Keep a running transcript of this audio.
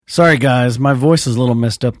Sorry, guys, my voice is a little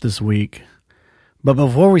messed up this week. But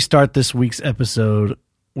before we start this week's episode,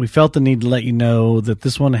 we felt the need to let you know that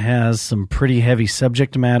this one has some pretty heavy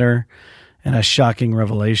subject matter and a shocking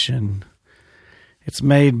revelation. It's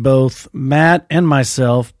made both Matt and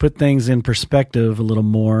myself put things in perspective a little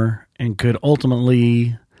more and could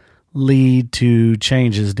ultimately lead to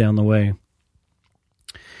changes down the way.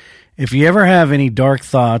 If you ever have any dark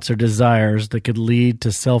thoughts or desires that could lead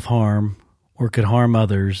to self-harm or could harm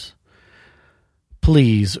others,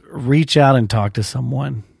 please reach out and talk to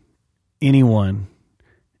someone. Anyone.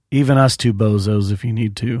 Even us two bozos if you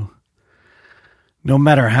need to. No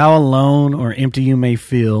matter how alone or empty you may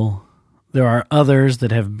feel, there are others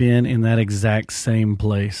that have been in that exact same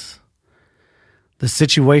place. The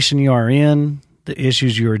situation you are in, the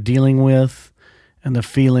issues you are dealing with, and the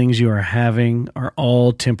feelings you are having are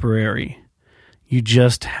all temporary. You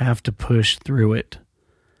just have to push through it.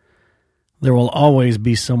 There will always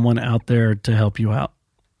be someone out there to help you out.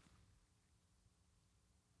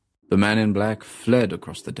 The man in black fled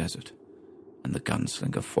across the desert, and the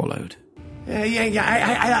gunslinger followed.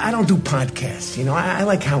 I don't do podcasts, you know. I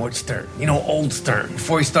like Howard Stern, you know, old Stern,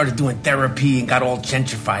 before he started doing therapy and got all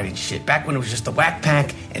gentrified and shit. Back when it was just the Whack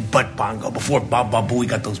Pack and Butt Bongo, before Bob Booey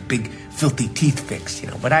got those big, filthy teeth fixed, you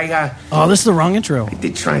know. But Oh, this is the wrong intro. I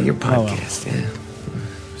did try your podcast,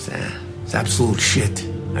 yeah. It's absolute shit.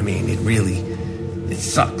 I mean, it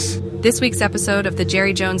sucks. This week's episode of the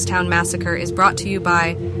Jerry Jonestown Massacre is brought to you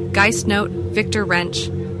by Geist Note, Victor Wrench,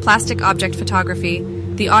 Plastic Object Photography,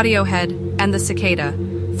 The Audio Head, and The Cicada,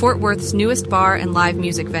 Fort Worth's newest bar and live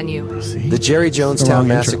music venue. The Jerry Jonestown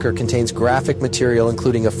Massacre contains graphic material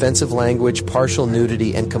including offensive language, partial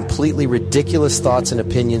nudity, and completely ridiculous thoughts and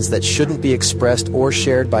opinions that shouldn't be expressed or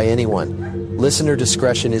shared by anyone. Listener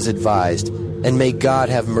discretion is advised, and may God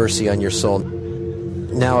have mercy on your soul.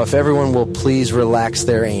 Now, if everyone will please relax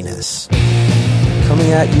their anus.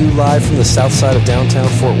 Coming at you live from the south side of downtown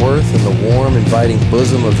Fort Worth in the warm, inviting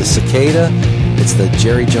bosom of the Cicada, it's the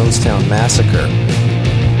Jerry Jonestown Massacre.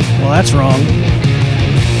 Well, that's wrong.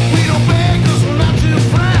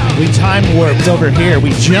 We time warped over here. We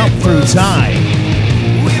jumped through time.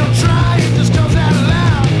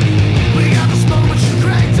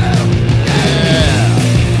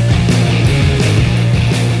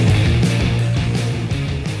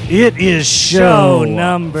 It is show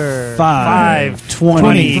number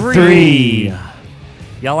 523.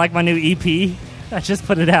 Y'all like my new EP? I just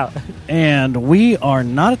put it out. And we are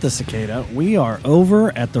not at the Cicada. We are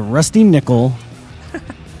over at the Rusty Nickel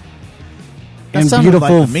in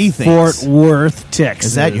beautiful like Fort Worth, Texas.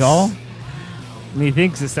 Is that y'all?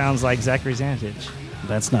 Methinks it sounds like Zachary Zantich.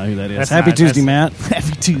 That's not who that is. That's Happy not, Tuesday, Matt.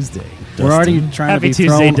 Happy Tuesday. We're already trying Happy to be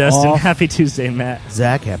Tuesday, thrown Dustin. off. Happy Tuesday, Matt.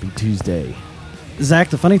 Zach, happy Tuesday. Zach,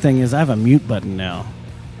 the funny thing is I have a mute button now.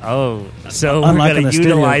 Oh, so Unlike we're in going the to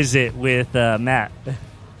utilize it with Matt.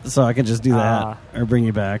 So I can just do that or bring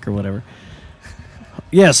you back or whatever.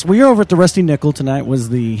 Yes, we are over at the Rusty Nickel. Tonight was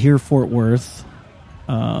the Here Fort Worth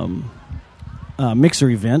mixer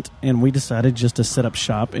event, and we decided just to set up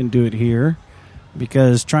shop and do it here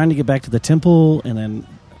because trying to get back to the temple and then,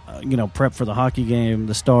 prep for the hockey game,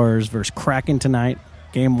 the Stars versus Kraken tonight,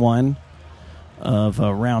 game 1 of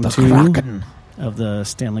round 2 Kraken of the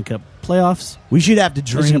Stanley Cup playoffs. We should have to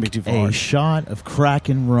drink be too a far. shot of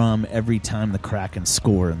Kraken rum every time the Kraken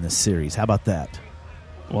score in this series. How about that?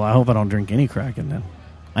 Well, I hope I don't drink any Kraken then.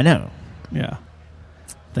 I know. Yeah.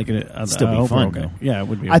 Think it Still be fun, okay. though. Yeah, it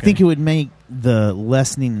would be okay. I think it would make the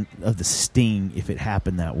lessening of the sting if it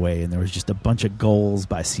happened that way and there was just a bunch of goals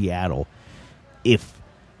by Seattle if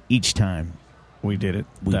each time we did it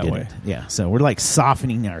we that did way. it. Yeah, so we're like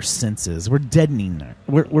softening our senses. We're deadening.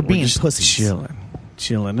 We're being just pussies.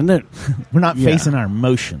 Chilling. And then, We're not facing our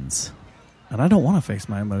emotions. and I don't want to face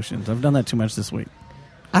my emotions. I've done that too much this week.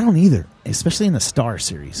 I don't either, especially in the Star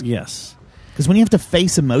Series. Yes. Because when you have to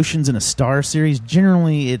face emotions in a Star Series,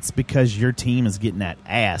 generally it's because your team is getting that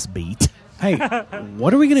ass beat. Hey,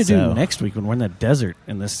 what are we going to So- do next week when we're in the desert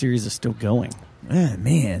and this series is still going?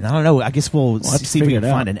 Man, I don't know. I guess we'll have to see if we figure can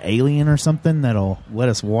it find out. an alien or something that'll let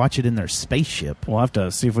us watch it in their spaceship. We'll have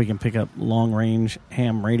to see if we can pick up long-range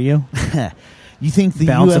ham radio. You think the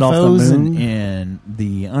Bounce it off the UFOs moon? and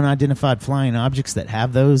the unidentified flying objects that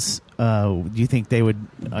have those, do you think they would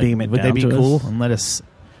Beam it would they down be to cool us? and let us?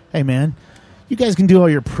 Hey, man, you guys can do all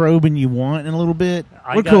your probing you want in a little bit.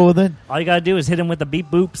 We're got- cool with it. All you got to do is hit him with the beep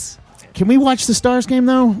boops. Can we watch the Stars game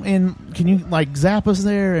though? And can you like zap us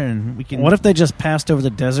there and we can? What if they just passed over the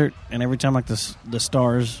desert and every time like the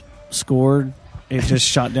Stars scored, it just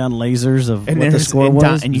shot down lasers of and what the there's- score and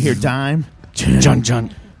was? and you hear dime? John.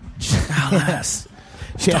 Yes.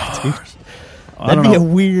 Yeah, dude. That'd be a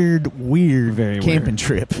weird Very camping weird.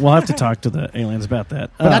 trip. We'll have to talk to the aliens about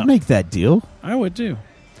that. But I'd make that deal. I would too.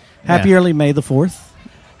 Happy early May the 4th.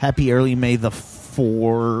 Happy early May the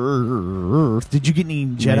 4th. Did you get any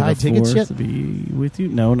Jedi tickets yet? Be with you?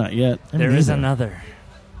 No, not yet. There is another.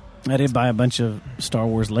 I did buy a bunch of Star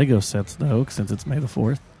Wars Lego sets, though, since it's May the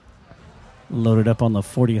 4th. Loaded up on the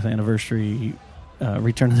 40th anniversary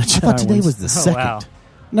Return of the Jedi. I thought today ones. was the 2nd. Wow.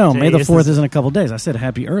 No, May the Today 4th is in a couple days. I said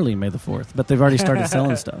happy early May the 4th, but they've already started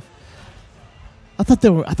selling stuff. I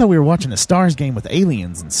thought we were watching a Stars game with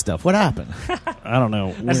aliens and stuff. What happened? I don't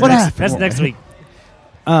know. That's next week.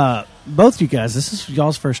 Both you guys, this is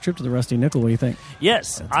y'all's first trip to the Rusty Nickel. What do you think?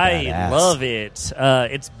 Yes, I badass. love it.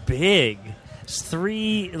 It's big. It's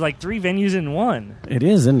three venues in one. It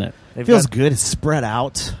is, isn't it? It feels good. It's spread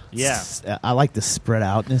out. Yeah. I like the spread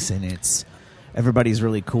outness, and everybody's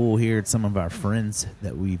really cool here. It's some of our friends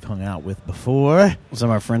that we've hung out with before. Some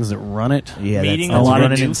of our friends that run it. Yeah, Meeting that's a lot of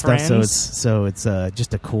running new and stuff. friends. So it's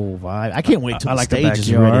just a cool vibe. I can't wait till I the like the stage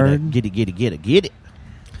is ready to backyard. get it.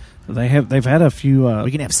 They've had a few.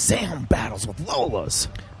 We can have sound battles with Lolas.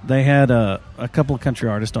 They had a couple of country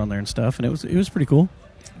artists on there and stuff, and it was pretty cool.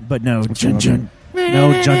 But no, Jun.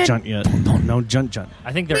 No junt yet. No junt.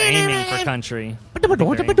 I think they're aiming for country.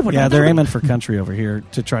 Yeah, they're aiming for country over here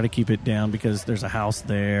to try to keep it down because there's a house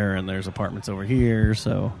there and there's apartments over here,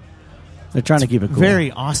 so they're trying to keep it cool.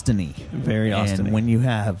 Very Austin-y. Very Austin-y. And when you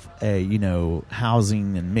have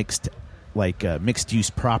housing and mixed use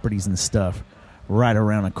properties and stuff right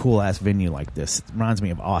around a cool ass venue like this, it reminds me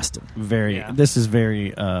of Austin. This is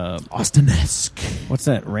very Austin-esque. What's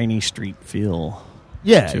that Rainy Street feel?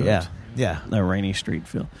 Yeah. A Rainy Street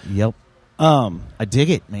feel. Yep. I dig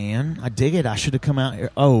it, man. I dig it. I should have come out here.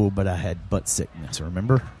 Oh, but I had butt sickness,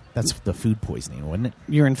 remember? That's the food poisoning, wasn't it?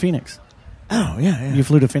 You're in Phoenix. Oh, yeah. You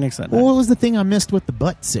flew to Phoenix that night. Well, what was the thing I missed with the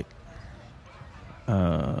butt sick?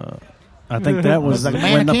 I think that was like,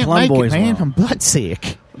 when the Plum Boys were man, on. I'm butt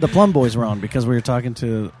sick. The Plum Boys were on because we were talking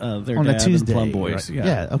to their On a dad Tuesday, and Plum Boys. right? Yeah,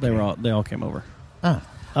 Yeah, okay. they all came over. Oh,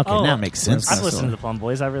 okay, now it makes sense. I've listened to the Plum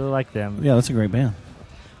Boys. I really like them. Yeah, that's a great band.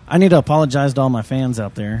 I need to apologize to all my fans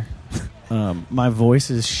out there. My voice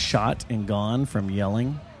is shot and gone from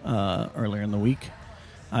yelling earlier in the week.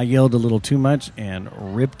 I yelled a little too much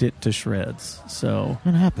and ripped it to shreds. So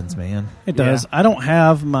It happens, man. it does. I don't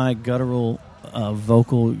have my guttural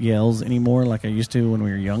vocal yells anymore like I used to when we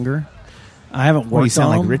were younger. I haven't worked Well, you sound on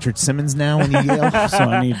like them, Richard Simmons now when you yell. so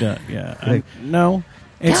I need to. Yeah, no,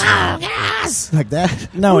 it's like that.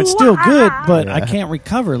 no, it's still good, but I can't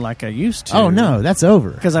recover like I used to. Oh no, that's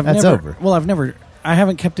over. because I've that's never. over. Well, I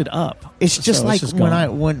haven't kept it up. It's just So like just when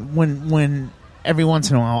gone. when every once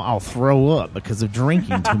in a while I'll throw up because of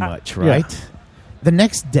drinking too much, right? Yeah. The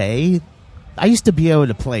next day, I used to be able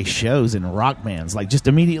to play shows in rock bands, like just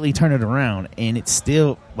immediately turn it around, and it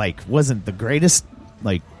still like wasn't the greatest.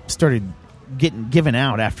 Like started getting given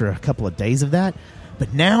out after a couple of days of that.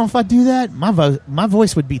 But now, if I do that, my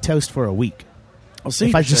voice would be toast for a week. Well, see,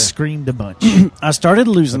 if I just screamed a bunch, I started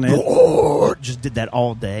losing it. just did that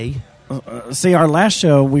all day. See, our last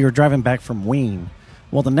show, we were driving back from Wien.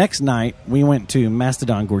 Well, the next night, we went to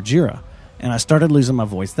Mastodon Gorgira, and I started losing my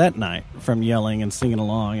voice that night from yelling and singing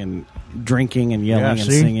along and drinking and yelling and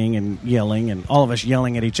singing and yelling and all of us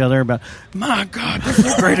yelling at each other about, my God, this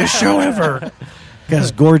is the greatest show ever.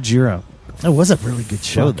 Because Gorgira That was a really good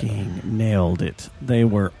show. fucking nailed it. They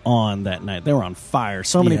were on that night. They were on fire.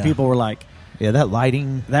 So many Yeah. people were like, Yeah, that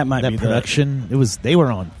lighting, That might be the- production. They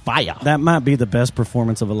were on fire. that might be the best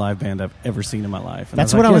performance of a live band I've ever seen in my life. And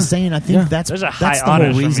That's I was what like, I was yeah. saying. I think Yeah. that's There's a that's high the honor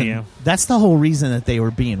whole from reason. you. That's the whole reason that they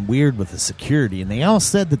were being weird with the security, and they all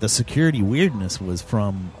said that the security weirdness was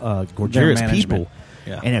from Gorgira's management. people.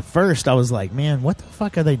 Yeah. And at first, I was like, "Man, what the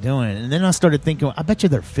fuck are they doing?" And then I started thinking, "I bet you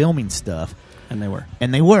they're filming stuff." And they were.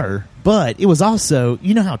 And they were, but it was also,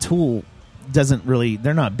 you know how Tool doesn't really,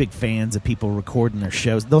 they're not big fans of people recording their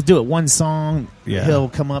shows. They'll do it one song, Yeah. he'll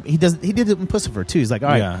come up. He did it in Pussifer too. He's like, all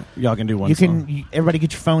right, Yeah, y'all can do one you song. can, everybody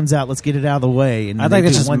get your phones out, let's get it out of the way. And I they think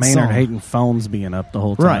it's do just one Maynard song. hating phones being up the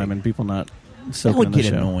whole time Right. and people not That soaking would in the get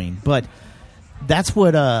show. annoying, but that's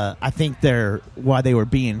what I think why they were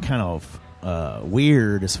being kind of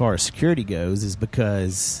weird as far as security goes is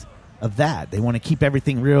because of that. They want to keep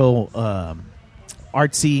everything real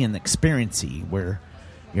artsy and experiency, where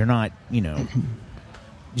you're not,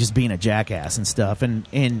 just being a jackass and stuff. And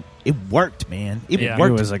it worked, man. It Yeah.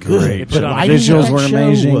 worked. It was a good. great The show. lighting of Visuals that were show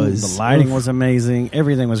amazing. was- The lighting was amazing.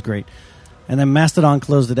 Everything was great. And then Mastodon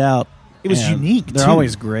closed it out. It was and unique, They're too.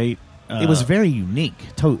 always great. It was very unique.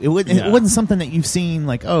 It wasn't something that you've seen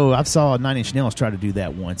like, oh, I saw Nine Inch Nails try to do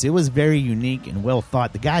that once. It was very unique and well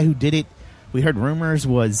thought. The guy who did it We heard rumors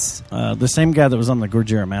was the same guy that was on the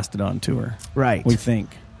Gojira Mastodon tour. right. We think.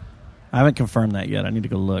 I haven't confirmed that yet. I need to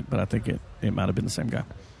go look, but I think it might have been the same guy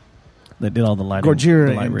that did all the lighting. Gojira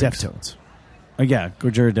the light and rigs. Deftones. Oh, yeah,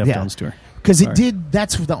 Gojira Deftones tour. Because Sorry. it did.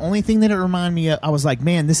 That's the only thing that it reminded me of. I was like,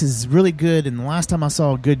 man, this is really good. And the last time I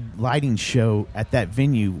saw a good lighting show at that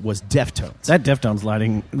venue was Deftones. That Deftones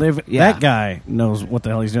lighting, that guy knows what the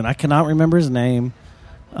hell he's doing. I cannot remember his name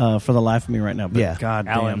for the life of me right now, but God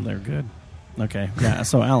damn, they're good. Okay, yeah,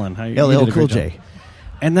 so Alan, how you LL did a Cool great J. job.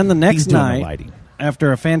 And then the next He's doing the night, lighting.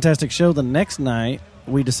 after a fantastic show, the next night,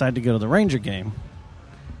 we decided to go to the Ranger game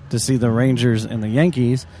to see the Rangers and the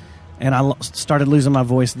Yankees. And I started losing my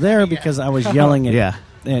voice there because I was yelling at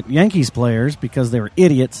Yankees players because they were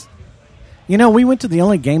idiots. You know, we went to the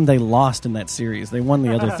only game they lost in that series. They won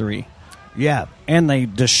the other 3. Yeah. And they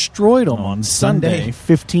destroyed them on Sunday,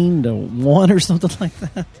 15-1 or something like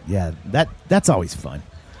that. Yeah, that's always fun.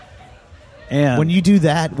 And when you do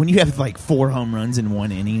that, when you have like 4 home runs in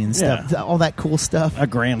 1 inning and stuff, all that cool stuff. A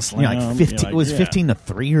grand slam. You know, like 15, it was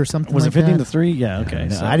 15-3 or something. Was like it 15-3? that? Yeah, okay.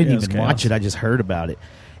 No, so, I didn't it even watch it. I just heard about it.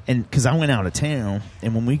 And because I went out of town,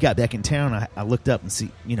 and when we got back in town, I looked up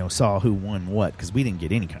and saw who won what, because we didn't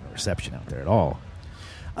get any kind of reception out there at all.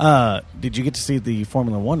 Did you get to see the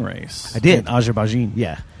Formula One race? I did. In Azerbaijan.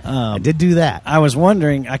 Yeah, I did do that. I was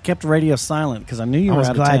wondering. I kept radio silent because I knew you were out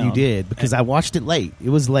of town. I was glad you did, because I watched it late. It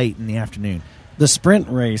was late in the afternoon. The sprint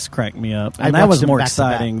race cracked me up, and that was more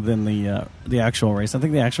exciting than the actual race. I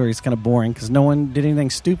think the actual race is kind of boring because no one did anything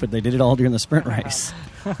stupid. They did it all during the sprint race.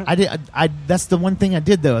 I did. That's the one thing I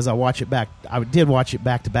did though, is I watch it back. I did watch it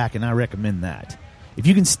back to back, and I recommend that. If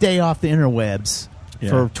you can stay off the interwebs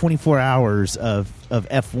for 24 hours of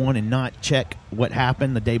F1 and not check what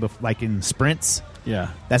happened the day before, like in sprints,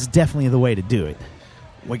 that's definitely the way to do it.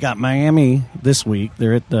 We got Miami this week.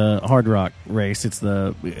 They're at the Hard Rock race. It's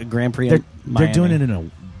the Grand Prix. They're doing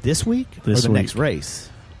it this week or the week. Next race.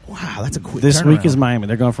 Wow, that's a quick. This turnaround. week is Miami.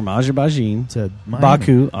 They're going from Azerbaijan to Miami.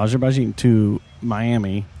 Baku, Azerbaijan to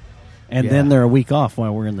Miami, and then they're a week off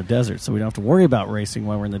while we're in the desert, so we don't have to worry about racing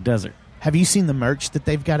while we're in the desert. Have you seen the merch that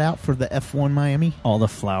they've got out for the F1 Miami? All the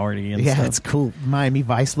flowery and stuff. Yeah, it's cool. Miami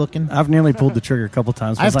Vice looking. I've nearly pulled the trigger a couple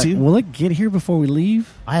times. I have too. Will it get here before we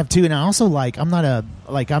leave? I have too, and I also I'm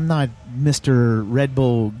not Mr. Red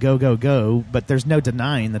Bull go, but there's no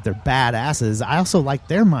denying that they're badasses. I also like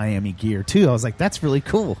their Miami gear too. I was like, that's really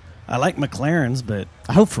cool. I like McLaren's, but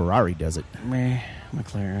I hope Ferrari does it. Meh,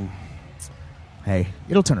 McLaren. Hey,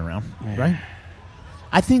 it'll turn around, right?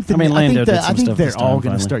 I think Lando I think they're all going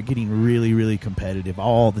finally. to start getting really, really competitive.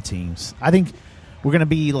 All the teams. I think we're going to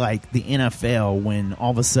be like the NFL when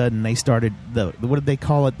all of a sudden they started the what did they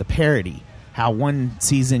call it? The parity. How one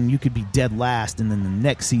season you could be dead last, and then the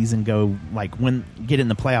next season go get in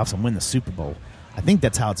the playoffs and win the Super Bowl. I think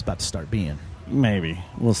that's how it's about to start being. Maybe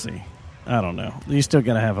we'll see. I don't know. You still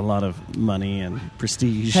got to have a lot of money and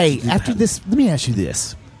prestige. Hey, after this, let me ask you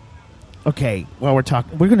this. Okay, while we're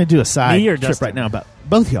talking, we're going to do a side trip Dustin? right now about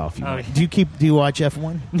both of y'all. If you want. Do you watch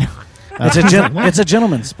F1? No. It's a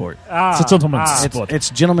gentleman's sport. It's a gentleman's sport.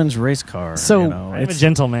 It's gentleman's race car. So I'm a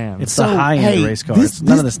gentleman. It's the high-end race car. It's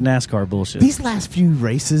none of this NASCAR bullshit. These last few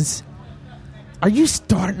races, are you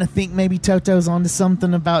starting to think maybe Toto's onto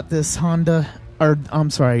something about this Honda? Or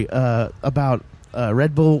I'm sorry, about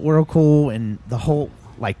Red Bull Whirlpool and the whole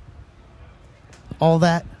all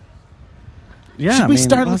that? Yeah, should we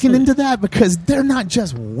start looking into that, because they're not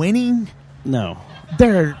just winning? No.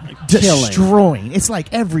 They're destroying. It's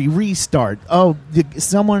like every restart. Oh,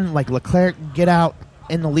 someone like Leclerc get out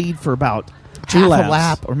in the lead for about half a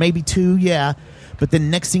lap or maybe 2, But then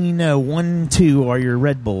next thing you know, 1, 2 are your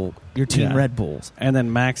team Red Bulls. And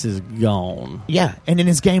then Max is gone. Yeah, and then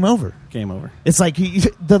it's game over. Game over. It's like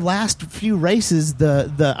the last few races,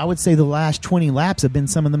 I would say the last 20 laps have been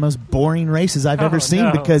some of the most boring races I've ever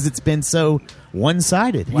seen, because it's been so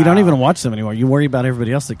one-sided. You don't even watch them anymore. You worry about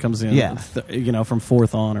everybody else that comes in, from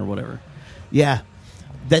fourth on or whatever. Yeah.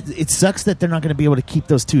 It sucks that they're not going to be able to keep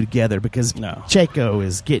those two together, because Checo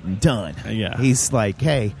is getting done. Yeah. He's like,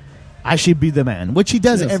 hey, I should be the man, which he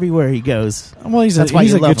does everywhere he goes. Well, he's a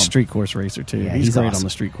good street course racer, too. Yeah, he's great awesome on the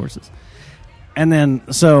street courses. And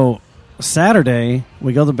then, so Saturday,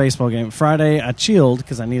 we go to the baseball game. Friday, I chilled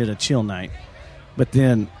because I needed a chill night. But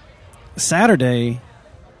then Saturday,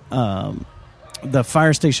 the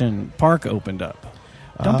Fire Station Park opened up.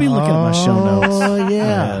 Don't be looking at my show notes. Oh,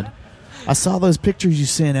 yeah. I saw those pictures you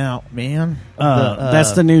sent out, man.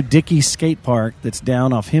 That's the new Dickey Skate Park that's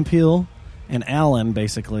down off Hemp Hill and Allen,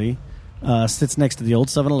 basically. Sits next to the old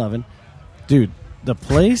 7-Eleven. Dude, the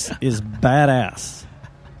place is badass.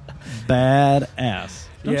 Badass.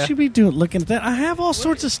 Don't you be looking at that. I have all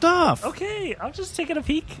sorts of stuff. Okay, I'm just taking a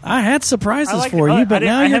peek. I had surprises for you, but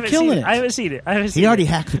now you're killing it. I haven't seen it. He already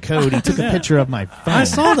hacked the code. He took a picture of my phone. I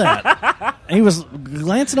saw that. He was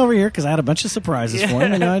glancing over here because I had a bunch of surprises for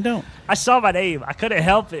him, and now I don't. I saw my name. I couldn't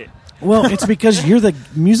help it. Well, it's because you're the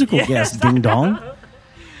musical guest, ding dong.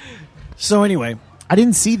 So anyway, I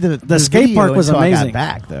didn't see the skate park was amazing. I got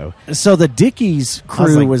back though. So the Dickies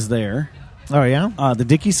crew was there. Oh yeah, the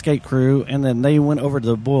Dickies skate crew, and then they went over to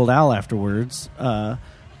the Boiled Owl afterwards.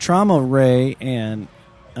 Trauma Ray and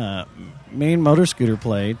Main Motor Scooter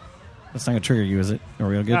played. That's not gonna trigger you, is it? Are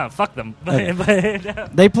we all good? No, fuck them. Okay.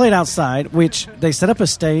 They played outside, which they set up a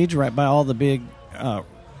stage right by all the big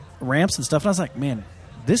ramps and stuff. And I was like, man,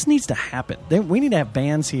 this needs to happen. We need to have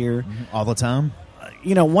bands here all the time.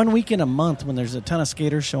 1 week in a month when there's a ton of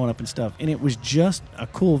skaters showing up and stuff. And it was just a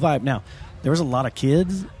cool vibe. Now, there was a lot of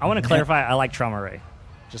kids. I want to clarify, I like Trauma Ray.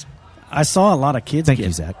 I saw a lot of kids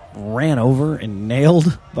get Zach. ran over and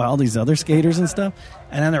nailed by all these other skaters and stuff.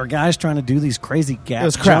 And then there were guys trying to do these crazy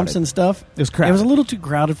gap jumps and stuff. It was crowded. It was a little too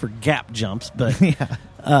crowded for gap jumps, but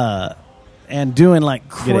and doing like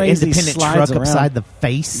crazy independent slides truck around. Upside the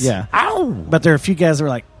face. Yeah. Ow! But there are a few guys that were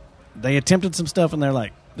like, they attempted some stuff and they're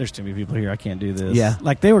like, there's too many people here. I can't do this. Yeah.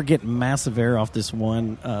 Like they were getting massive air off this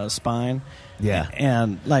one spine. Yeah.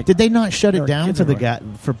 And like, did they not shut it down for everywhere.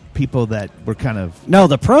 for people that were kind of? No,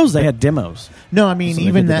 the pros, they had demos. No, I mean, So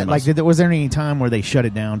even they that, did like, demos. was there any time where they shut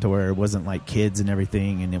it down to where it wasn't like kids and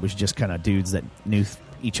everything, and it was just kind of dudes that knew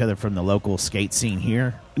each other from the local skate scene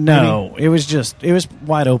here? No, it was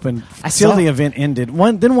wide open till the event ended.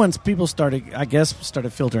 Then once people started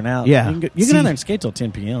filtering out. Yeah. You can get out there and skate till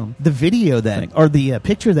 10 p.m. The video or the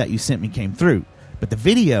picture that you sent me came through, but the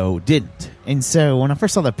video didn't. And so when I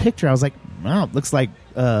first saw the picture, I was like, wow, it looks like,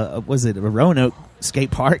 was it a Roanoke skate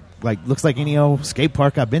park? Like, looks like any old skate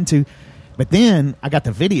park I've been to. But then I got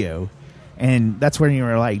the video, and that's where you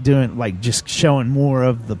were like doing, like, just showing more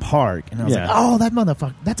of the park. And I was like, oh, that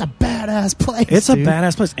motherfucker, that's a badass place. It's a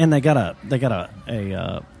badass place. And they got a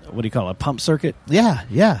what do you call it, a pump circuit? Yeah,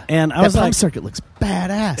 yeah. And that pump circuit looks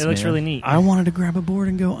badass. It looks really neat. I wanted to grab a board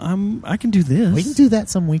and go, I can do this. We can do that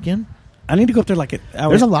some weekend. I need to go up there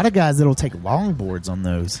There's a lot of guys that'll take longboards on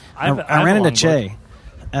those. I ran into Che.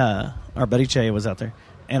 Our buddy Che was out there.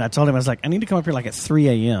 And I told him, I was like, I need to come up here like at 3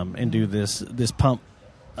 a.m. and do this pump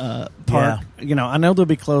park. Yeah. I know they'll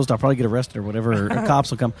be closed. I'll probably get arrested or whatever. Or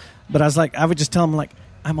cops will come. But I was like, I would just tell them, like,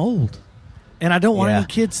 I'm old. And I don't want any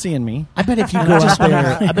kids seeing me. I bet if you go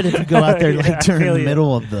out there, like during the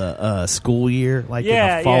middle of the school year, like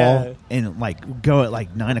in the fall, and like go at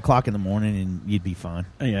like 9 o'clock in the morning, and you'd be fine.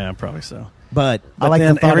 Yeah, probably so. But I like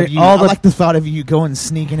the thought of you. I like the thought of you going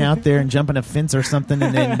sneaking out there and jumping a fence or something,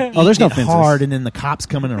 and then there's no fences. Hard, and then the cops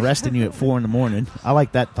come and arresting you at 4 in the morning. I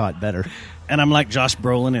like that thought better. And I'm like Josh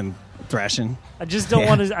Brolin and thrashing. I just don't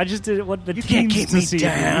want to. I just didn't want the you teens can't keep to me see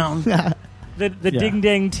down. The ding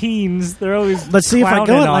dang teens, they're always. But see, if I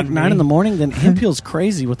go at like 9 me. in the morning, then Hempel's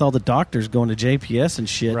crazy with all the doctors going to JPS and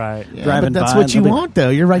shit. Right. Yeah, driving but that's by what you and want, though.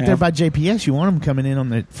 You're right there by JPS. You want them coming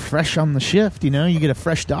in fresh on the shift. You get a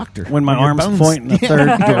fresh doctor. When my arms point in the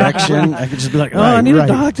third direction, I could just be like, "Oh, I need a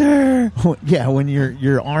doctor." Yeah, when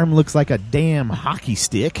your arm looks like a damn hockey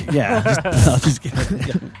stick. Yeah, I'll just get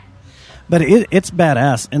it. But it's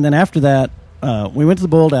badass. And then after that, we went to the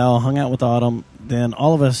Boiled Owl, hung out with Autumn. Then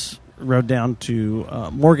all of us rode down to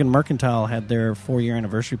Morgan Mercantile, had their 4-year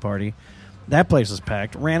anniversary party. That place was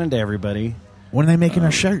packed. Ran into everybody. When are they making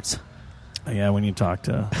our shirts? Yeah, we need to talk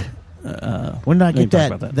to. When did I get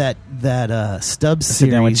that Stubbs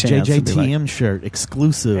series JJTM shirt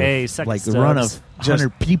exclusive? Hey, suck like Stubbs. the run of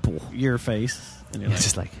 100 people. Your face. And you're It's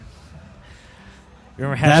just like.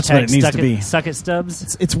 Remember That's what it needs to be. Suck it,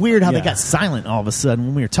 Stubbs. It's weird how they got silent all of a sudden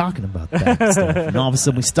when we were talking about that stuff, and all of a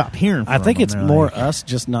sudden we stopped hearing. From I think them. it's more us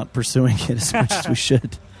just not pursuing it as much as we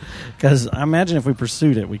should. Because I imagine if we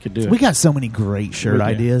pursued it, we could do it. We got so many great shirt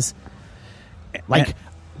ideas, like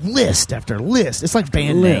list after list. It's like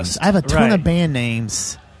band names. I have a ton of band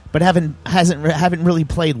names, but haven't really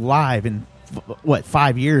played live in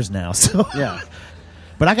 5 years now. So yeah,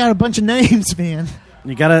 but I got a bunch of names, man.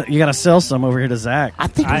 You gotta sell some over here to Zach. I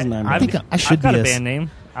think I should I've got be a band name.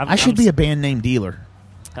 I should be a band name dealer.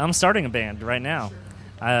 I'm starting a band right now.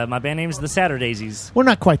 My band name is the Saturdaisies. We're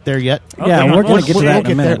not quite there yet. Okay, yeah, we're going to get to that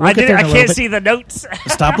in a minute. I can't see the notes.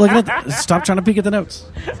 Stop looking at. Stop trying to peek at the notes.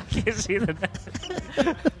 I can't see the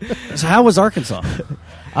notes. So how was Arkansas?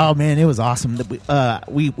 Oh man, it was awesome.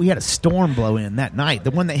 We had a storm blow in that night.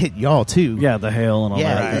 The one that hit y'all too. Yeah, the hail and all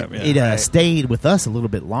that. It stayed with us a little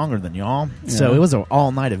bit longer than y'all. Yeah. So it was an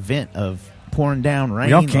all night event of pouring down rain.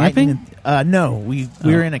 Y'all camping? No, we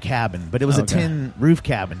were in a cabin, but it was a tin roof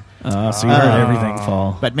cabin. So you heard everything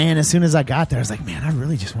fall. But man, as soon as I got there, I was like, man, I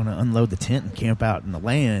really just want to unload the tent and camp out in the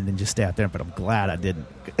land and just stay out there. But I'm glad I didn't.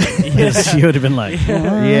 Yes, you would have been like,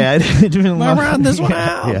 yeah, it'd been a lot. Run this one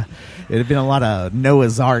out. Yeah, it'd have been a lot of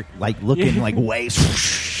Noah's Ark, like looking like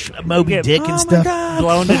waves, Moby Dick and stuff.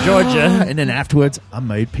 Blown to Georgia. And then afterwards, I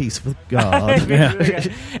made peace with God.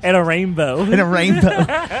 And a rainbow. And a rainbow.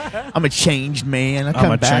 I'm a changed man.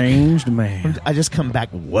 I'm a changed man. I just come back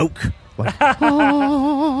woke. Like,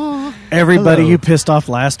 Everybody hello. you pissed off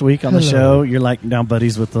last week on the show, you're like now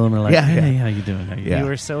buddies with them. They're like, Yeah, hey, yeah. how you doing? How you Yeah. You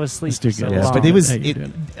were so asleep. Let's do so good. yeah, long. but it was How you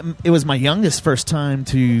doing? it was my youngest first time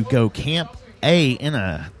to go camp in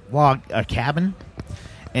a cabin,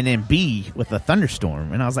 and then B with a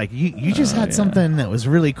thunderstorm. And I was like, you just had something that was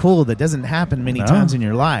really cool that doesn't happen many times in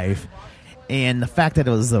your life. And the fact that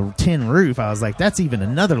it was a tin roof, I was like, that's even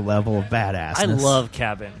another level of badassness. I love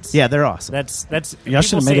cabins. Yeah, they're awesome. That's Y'all people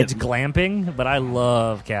should've say made it's it- glamping, but I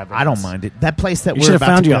love cabins. I don't mind it. That place that You we're should have about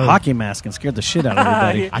found to you a go, hockey mask and scared the shit out of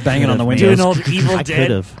everybody. I Banging on the could've, Do windows. an old Evil I Dead.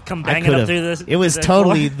 could've. Come I banging up could've. through this. It was the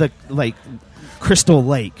totally floor. the Crystal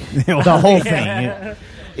Lake, the whole thing.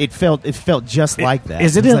 It felt just like that.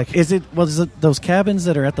 Is it? was like, Is it those cabins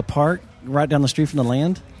that are at the park right down the street from the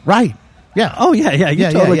land? right? Yeah. Oh yeah, yeah. You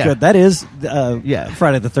Yeah, totally yeah. could. That is Yeah.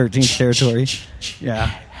 Friday the 13th territory. Yeah,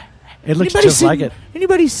 it looks Anybody just seen, like it.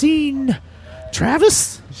 Anybody seen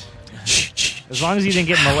Travis? As long as you didn't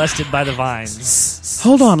get molested by the vines.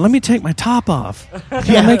 Hold on, let me take my top off.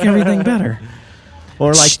 That'll make everything better.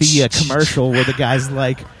 Or like the commercial where the guy's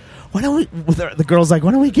like, "Why don't we?" The girl's like,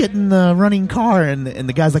 "Why don't we get in the running car?" And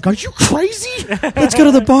the guy's like, "Are you crazy?" Let's go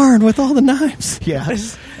to the barn with all the knives. Yeah.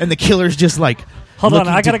 And the killer's just like, Hold on,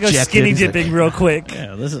 looking I gotta go dejected. skinny He's like, dipping real quick.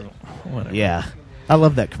 Yeah, this is whatever. Yeah. I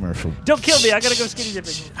love that commercial. Don't kill me. I gotta go skinny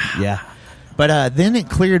dipping. Yeah. But then it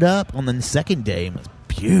cleared up on the second day. It was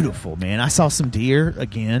beautiful, man. I saw some deer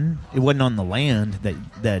again. It wasn't on the land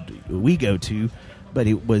that we go to, but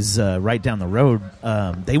it was right down the road.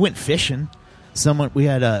 They went fishing. We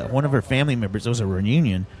had one of our family members. It was a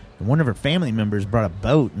reunion. And one of her family members brought a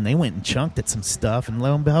boat, and they went and chunked at some stuff. And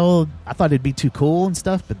lo and behold, I thought it'd be too cool and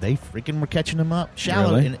stuff, but they freaking were catching them up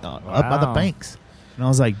shallow, Really? up by the Wow. banks. And I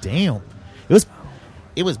was like, damn.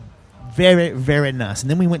 It was very, very nice.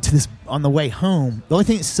 And then we went to this on the way home. The only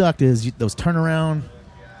thing that sucked is those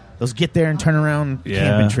get there and turn around Yeah.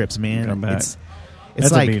 camping trips, man. Come back. It's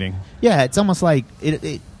That's like a beating. Yeah, it's almost like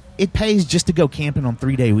it pays just to go camping on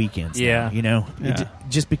 3-day weekends. now, Yeah. you know, Yeah.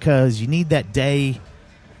 just because you need that day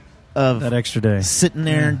of That extra day. sitting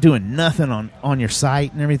there and doing nothing on your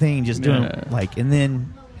site and everything, and just doing and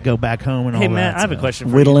then go back home and Hey, all Matt, that. I have a stuff. question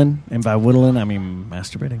for Whittling, and by whittling, I mean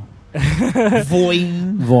masturbating.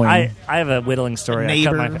 Voying. Voying. I have a whittling story.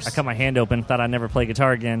 Neighbors. I cut my hand open, thought I'd never play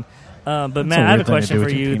guitar again. But That's Matt, a I have a weird thing to question do for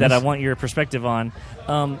with your you that I penis. want your perspective on.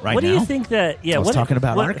 Right what do you now? think that? Yeah, I was what, talking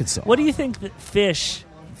about what- Arkansas. What do you think that fish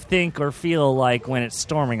think or feel like when it's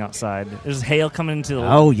storming outside? There's hail coming into the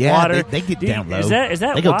Oh, yeah, water. they get down low. Is that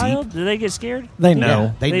They go wild? deep. Do they get scared? They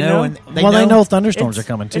know. They They know. know? And They know thunderstorms are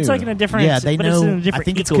coming too. It's like in a different. Yeah, they but know. It's in a different I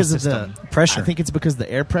think it's because of the ecosystem. pressure. I think it's because of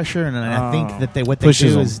the air pressure, and I think that what they Pushes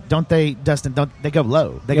do them. is don't they, Dustin? Don't they go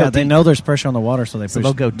low? They yeah, go they deep. know there's pressure on the water, so they push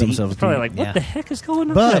they'll go deep. themselves It's probably deep. like, what Yeah. the heck is going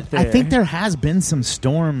on But up there? I think there has been some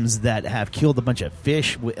storms that have killed a bunch of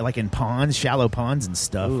fish, like in ponds, shallow ponds and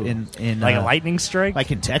stuff. Ooh. In like a lightning strike.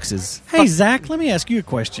 like in Texas. Hey, Zach, let me ask you a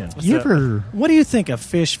question. You ever? What do you think a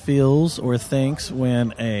fish feels or thinks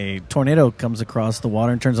when a tornado comes across the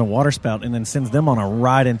water and turns a water spout and then sends them on a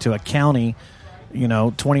ride into a county,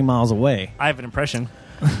 20 miles away? I have an impression.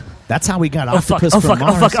 That's how we got Oh fuck! octopus Oh from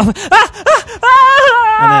fuck! Oh Mars.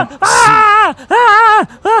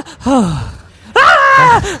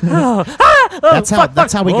 fuck!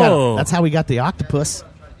 That's how we Whoa. got. That's how we got the octopus.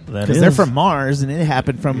 That Because they're from Mars, and it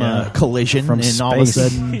happened from Yeah. a collision, From and all of a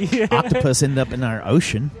space. sudden, octopus end up in our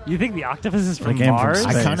ocean. You think the octopus is from They came from Mars?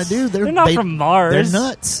 space. I kind of do. They're not from Mars. They're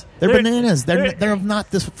nuts. They're They're- bananas. they're- They're not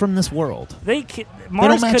from this world.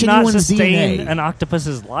 Mars match could not anyone's sustain DNA. an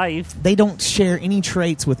octopus's life. They don't share any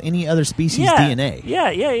traits with any other species' Yeah, DNA.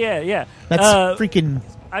 yeah. That's freaking.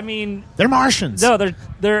 I mean, They're Martians. no, they're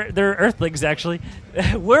Earthlings. Actually,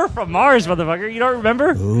 we're from Mars, motherfucker. You don't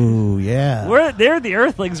remember? Ooh, yeah. They're the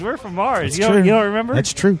Earthlings. We're from Mars. That's You true. don't remember?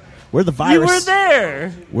 That's true. We're the virus. You were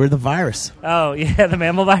there. We're the virus. Oh yeah, the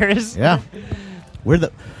mammal virus. Yeah.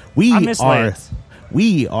 We I miss are. Lance.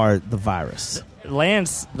 We are the virus.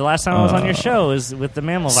 Lance, the last time I was on your show was with the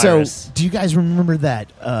mammal So, virus. do you guys remember that?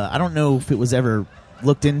 I don't know if it was ever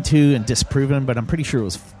looked into and disproven, but I'm pretty sure it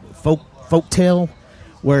was folktale,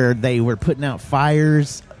 where they were putting out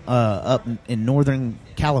fires up in Northern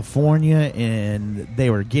California, and they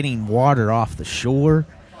were getting water off the shore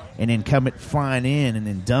and then coming flying in and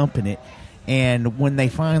then dumping it. And when they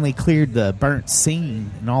finally cleared the burnt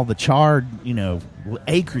scene and all the charred,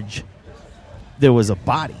 acreage, there was a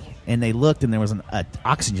body. And they looked, and there was an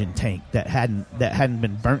oxygen tank that hadn't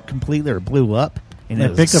been burnt completely or blew up. And They it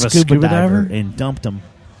was picked up a scuba diver? and dumped them in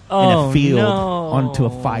Oh, a field no. onto a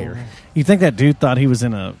fire. You think that dude thought he was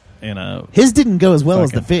in a His didn't go as well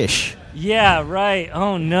as the Fucking- fish. Yeah, right.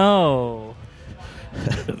 Oh, no.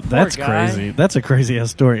 That's Poor guy. crazy. That's a crazy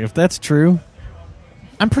ass story. If that's true,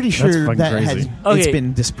 I'm pretty sure fucking that crazy. it's Okay.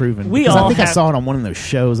 been disproven. We Because I all think I have- saw it on one of those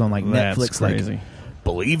shows on like that's Netflix. crazy. Like,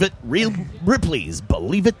 believe it, real Ripley's.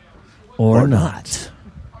 Believe it or or not.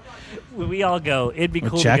 not. We all go, it'd be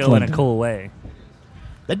With cool to Jack go in a London. cool way.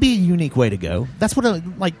 That'd be a unique way to go. That's what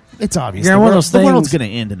it's obvious. Yeah, the one of world- those the world's things-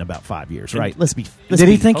 going to end in about 5 years, right? Did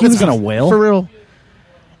he think he was gonna whale? For real,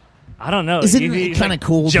 I don't know. Isn't You- it you- kinda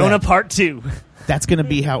cool Jonah that- Part 2. that's going to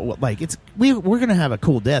be how we're going to have a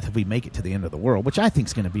cool death if we make it to the end of the world, which I think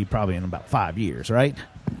is going to be probably in about 5 years, right?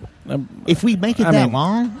 If we make it I that mean,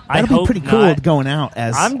 long, I that'll be hope pretty cool not. going out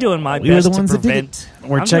as I'm doing my we were best the ones to that did it. prevent.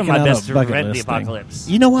 We're I'm checking doing my out a best to bucket prevent the list thing. apocalypse.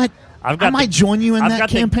 You know what? I've got I might the- join you in I've that got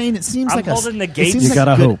the- campaign. It seems I'm like holding the it gates. seems You like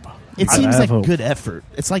gotta good- hope. It I seems have like hope. good effort.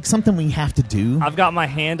 It's like something we have to do. I've got my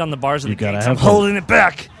hand on the bars of You the gotta gates. have I'm hope. holding it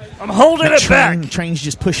back. I'm holding it back. Train's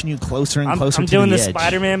just pushing you closer and I'm closer to doing the the edge.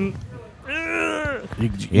 Spider-Man. You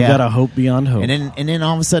Yeah. gotta hope beyond hope. And then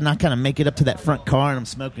all of a sudden I kind of make it up to that front car and I'm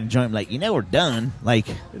smoking a joint. I'm like, we're done. Like,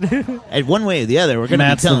 at one way or the other, we're gonna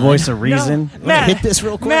Matt's be the done. voice of reason. No, Matt, hit this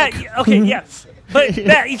real quick. Matt, okay, yes. But,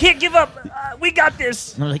 Matt, you can't give up. We got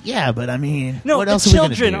this. And I'm like, yeah, but I mean, No, what the else are we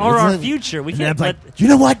gonna children do? are It's our like- future. We and then can't I'm like, let... you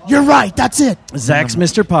know what? You're right. That's it. Zach's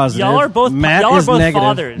Mr. Positive. Y'all are both, Matt y'all are is both negative.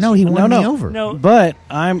 fathers. No, he won No. me over. No. But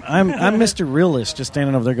I'm Mr. Realist, just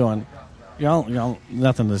standing over there going, y'all,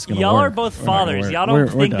 nothing that's gonna Y'all work. are both We're not gonna fathers. work. Y'all don't We're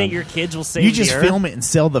think done. that your kids will save You just the earth? film it and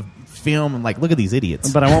sell the film and like, look at these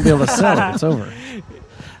idiots. But I won't be able to sell it. It's over.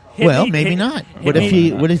 Hit well, me- maybe hit- not. hit What if me-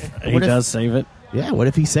 he? What if? He What if? does save it. Yeah. What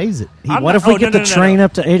if he saves it? He, I'm What not- if we oh, get no, the no, no, train no.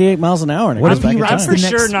 up to 88 miles an hour and it What goes if back he in writes time? the For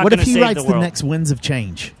sure next? not What if gonna he save writes the the world. next Winds of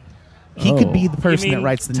Change? He could be the person that mean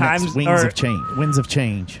writes the times- next Wings or- of Change. Winds of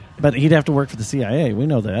Change. But he'd have to work for the CIA. We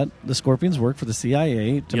know that. The Scorpions work for the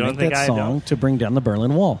CIA to You don't make think that I song don't? to bring down the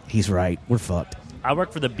Berlin Wall. He's right. We're fucked. I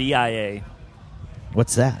work for the BIA.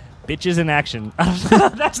 What's that? Bitches in action.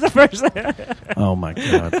 That's the first thing. Oh my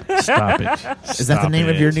God! Stop it! Is that the name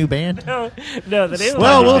of your new band? No, the name of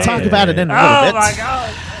Well, my we'll band. talk about it in a little Oh bit. my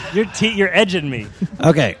god, you're edging me.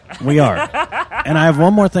 Okay, we are. And I have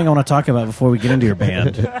one more thing I want to talk about before we get into your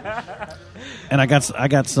band. And I got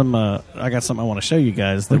something I want to show you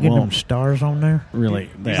guys that won't stars on there. really.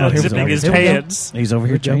 He's Yeah, unzipping his Here we go. pants. He's over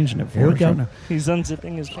here changing it for Here we us go. right now. He's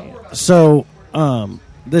unzipping his pants. So,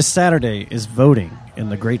 this Saturday is voting in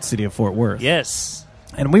the great city of Fort Worth. Yes.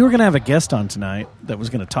 And we were going to have a guest on tonight that was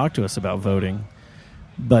going to talk to us about voting,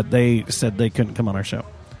 but they said they couldn't come on our show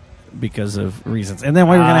because of reasons. And then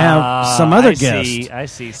we were going to have some other guest. I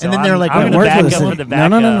see. So And then they're like, I'm "Wait, going to work back for up the for city." the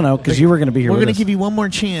backup. No, because you were going to be here We're with going us. to give you one more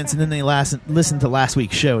chance, and then they listen to last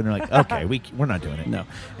week's show, and they're like, okay, we're not doing it. No.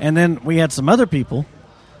 And then we had some other people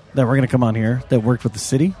that were going to come on here that worked with the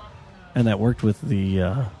city and that worked with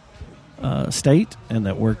the state and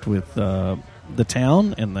that worked with the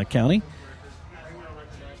town and the county.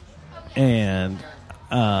 And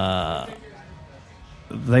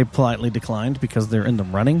they politely declined because they're in the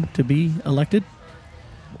running to be elected.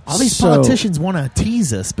 All these So- politicians want to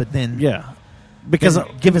tease us, but then Yeah. Because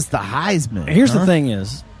give us the Heisman. here's huh? the thing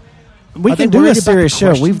is, we Are they can do worried a about the serious show.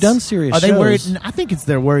 We've questions? done serious Are they shows. worried? I think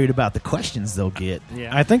they're worried about the questions they'll get. Yeah.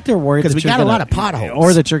 I think they're worried 'Cause that we you're got a gonna- lot of potholes.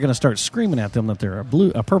 or that you're going to start screaming at them that they're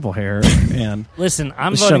a purple hair. And Listen,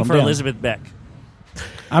 I'm Just shut voting them for down. Elizabeth Beck.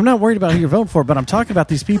 I'm not worried about who you're voting for, but I'm talking about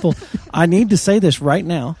these people. I need to say this right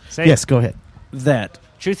now Say Yes, it. go ahead. that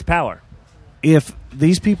Truth to power. if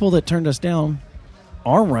these people that turned us down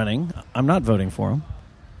are running, I'm not voting for them.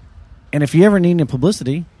 And if you ever need any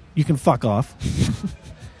publicity, you can fuck off.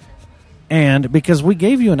 And because we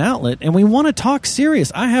gave you an outlet and we want to talk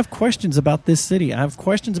serious. I have questions about this city. I have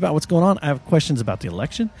questions about what's going on. I have questions about the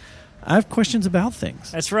election. I have questions about things.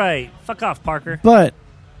 That's right. Fuck off, Parker. But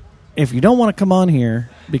if you don't want to come on here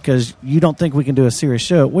because you don't think we can do a serious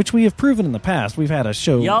show, which we have proven in the past, we've had a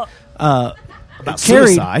show Y'all- About carried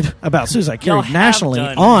suicide. about suicide Y'all carried have nationally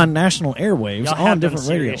done- on national airwaves Y'all on have done different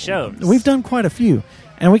radio serious shows. We've done quite a few,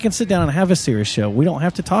 and we can sit down and have a serious show. We don't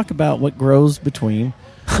have to talk about what grows between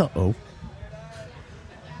Uh-oh.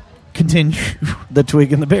 Continue. the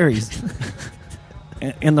twig and the berries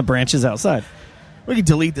and the branches outside. We can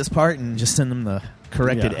delete this part and just send them the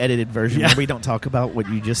corrected, edited version where we don't talk about what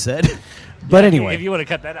you just said. But anyway, if you want to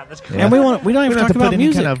cut that out, that's cool. and we don't even talk about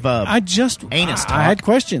music. Kind of, I had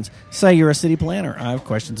questions. Say you're a city planner. I have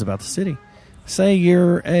questions about the city. Say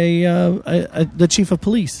you're the chief of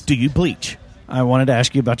police. Do you bleach? I wanted to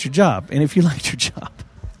ask you about your job, and if you liked your job.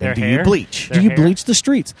 Their do hair? you bleach? Their Do you hair? bleach the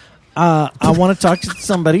streets? I want to talk to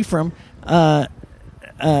somebody from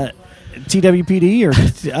TWPD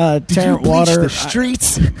or Tarrant Water. The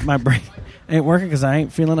streets? My brain ain't working because I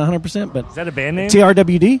ain't feeling 100%. But Is that a band name?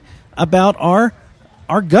 TRWD about our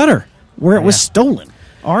gutter where it was stolen.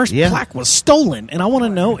 Our plaque was stolen, and I want to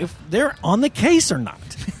know if they're on the case or not.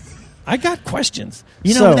 I got questions.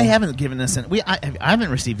 You know, they haven't given us I haven't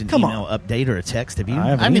received an Come email update or a text. Have you? I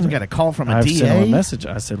haven't even got a call from a I've DA. sent him a message.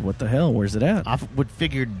 I said, "What the hell? Where's it at?" I would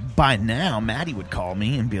figured by now Maddie would call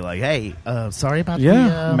me and be like, "Hey, sorry about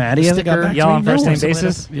Maddie the hasn't got sticker." back Y'all to on me. first No name one's-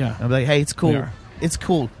 basis? Yeah. I'd be like, "Hey, it's We cool. are. It's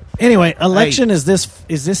cool." Anyway, election is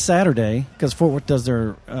this Saturday because Fort Worth does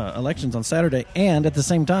their elections on Saturday, and at the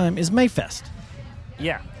same time is Mayfest.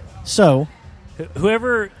 Yeah. So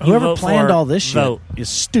Whoever whoever planned for, all this shit vote. is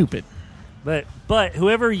stupid. But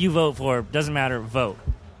whoever you vote for, doesn't matter, vote.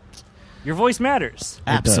 Your voice matters.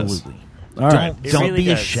 Absolutely. All right. It Don't really be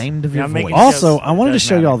does. ashamed of Yeah, your I'm voice. making Also, jokes. I wanted It to does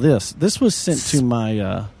show y'all matter. this. This was sent to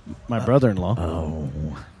my my brother-in-law. Oh,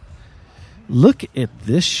 Look at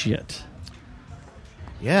this shit.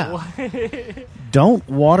 yeah. Don't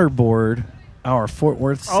waterboard our Fort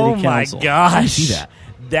Worth City Oh my Council. gosh. I see that.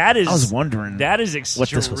 That is. I was wondering That is extreme. what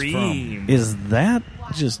this was from. Is that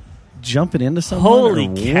just jumping into someone? Holy or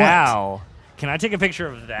what? cow! Can I take a picture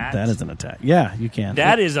of that? That is an attack. Yeah, you can.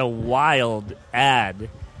 That is a wild ad.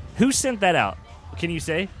 Who sent that out? Can you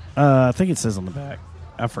say? I think it says on the back.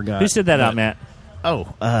 I forgot. Who sent that out, Matt?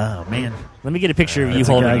 Oh, man. Let me get a picture of you That's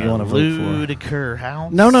a holding guy it. you wanna vote for. Ludicer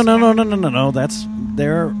House? No. That's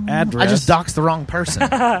their address. I just doxed the wrong person.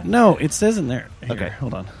 No, it says in there. Here, Okay.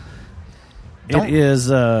 hold on. Don't- It is.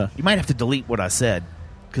 You might have to delete what I said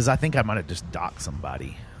because I think I might have just doxed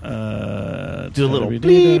somebody. Do a little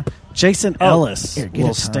bleep. Jason Ellis Here, get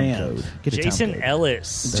will a time stand. code. Get a time Jason code.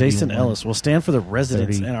 Ellis. Jason 31, Ellis will stand for the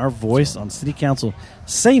residents 30. and our voice on City Council.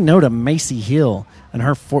 Say no to Macy Hill and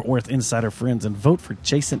her Fort Worth insider friends and vote for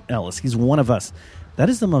Jason Ellis. He's one of us. That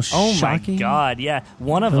is the most Oh shocking. my God! Yeah,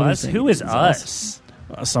 one of voting us. thing. Who is It's us?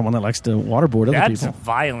 Someone that likes to waterboard other That's people.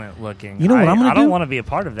 violent looking. You know what I'm going to do? I don't want to be a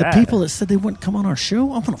part of The that. people that said they wouldn't come on our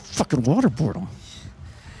show, I'm going to fucking waterboard them.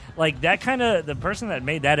 like that kind of the person that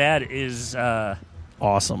made that ad is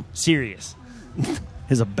Awesome. serious.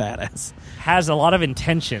 He's a badass. Has a lot of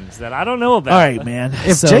intentions that I don't know about. All right, man.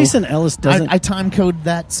 If So, Jason Ellis doesn't... I time code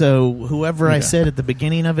that, so whoever I Okay. said at the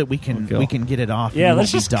beginning of it, we can get it off. Yeah, and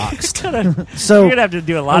let's you just won't be doxed. Kinda, So- we're gonna have to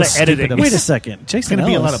do a lot How of stupid editing. of us. Wait a second. It's Jason going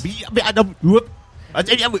to be a lot Ellis... of.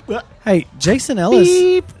 Hey, Jason Ellis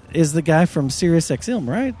Beep. is the guy from Sirius XM,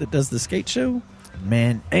 right? That does the skate show?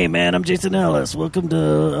 Man, Hey, man, I'm Jason Ellis. Welcome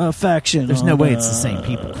to Faction. There's no way it's the same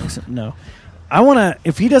people. No. I want to...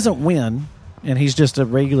 If he doesn't win, and he's just a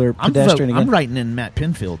regular pedestrian I'm again, writing in Matt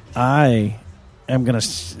Pinfield. I am going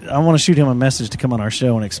to... I want to shoot him a message to come on our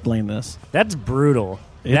show and explain this. That's brutal.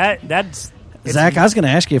 That's Zach, I was going to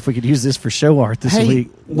ask you if we could use this for show art this Hey, week.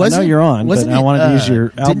 I know wasn't- you're on, but wasn't I it, wanted to use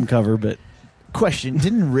your album didn't- cover, but... Question: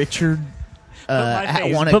 Didn't Richard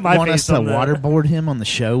face- want put my us face to on the- waterboard him on the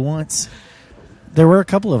show once? There were a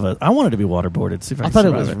couple of us. I wanted to be waterboarded. See if I, I could thought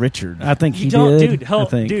it survive was Richard. I think you he don't, did. dude. I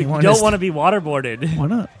think. Dude, you wanted don't us want to be waterboarded Why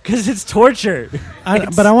not? because it's torture.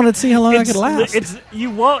 But I wanted to see how long I could last. It's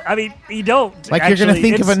you won't. I mean, you don't. Like you're going to actually.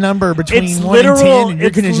 think of a It's- number between it's 1 and 10, literal- and you're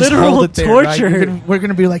it's going to just literal hold it there. Right? torture. We're going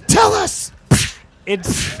to be like, "Tell us."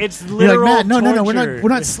 It's You're literal. like, "Matt, no, torture. we're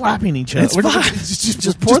not slapping each other. It's We're fine.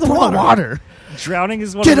 just pour the water. Drowning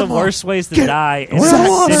is one Get of him the on. worst ways to Get- die. And Where's the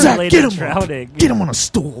water? Zach, simulated get him drowning. Get him on a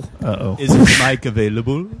stool. Uh-oh. Is the mic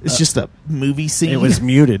available? It's just a movie scene. It was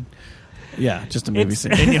muted. Yeah, just a movie It's-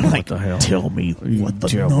 scene. And you're What like, the hell? tell me what the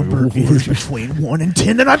Tell me number what- is between 1 and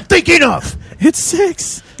 10 that I'm thinking of. It's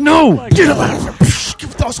 6. No. Get him out of here.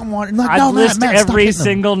 Throw some water. Like, I'd no, list Matt, stop every hitting him.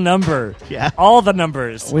 single number. Yeah. All the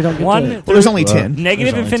numbers. We don't get One to- Well, there's only through 10.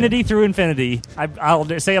 negative There's only infinity through infinity. I'll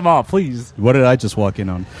say them all, please. What did I just walk in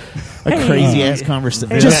on? A crazy ass conversation.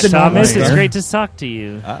 Hey, Just Matt a Thomas, normal it's guy. great to talk to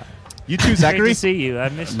you. You too, Great Zachary? to see you. I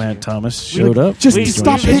missed Matt you. Thomas showed up. Just We-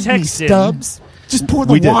 stop we've been hitting me, texting. Stubbs. Just pour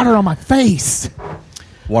the We did. water on my face.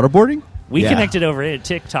 Waterboarding? We Yeah. connected over at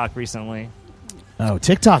TikTok recently. Oh,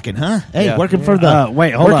 TikToking, huh? Hey, Yeah. working for the.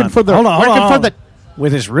 Wait, hold working on. For the, hold on. working for the.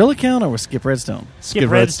 With his real account or with Skip Redstone? Skip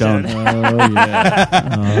Redstone. Redstone. Oh,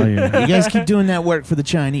 yeah. Oh, yeah. You guys keep doing that work for the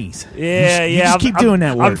Chinese. Yeah, You yeah. just keep doing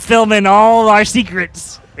that I'm work. filming all our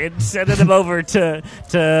secrets. and sending them over to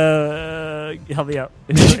help me out.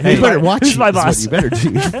 You better watch. Who's my it, is what boss? You better do.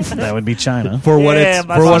 That would be China. For what Yeah,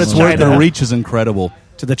 my it's boss worth, China. the reach is incredible.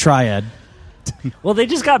 To the triad. Well, they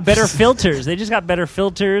just got better filters.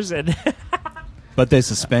 And But they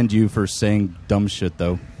suspend you for saying dumb shit,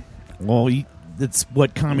 though. Well, that's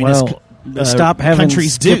what communist Stop having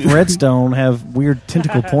countries Skip do. Redstone have weird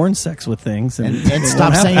tentacle porn sex with things, and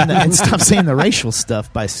Stop saying that. And stop saying the racial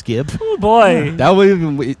stuff by Skip. oh boy, That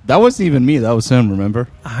wasn't even me. That was him. Remember?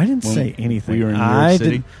 I didn't When say anything. we were in New York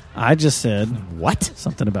City? I just said What?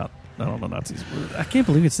 something about I don't know Nazis. I can't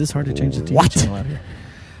believe it's this hard to change the TV What? channel out here.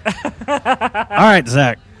 All right,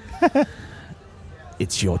 Zach.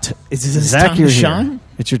 It's your. Is this Zach, time you're to here. shine?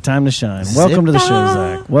 It's your time to shine. Zip. Welcome to the show,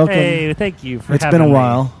 Zach. Welcome. hey, thank you for It's having been a me.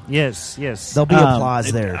 while. Yes. There'll be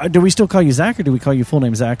applause there. Do we still call you Zach, or do we call you full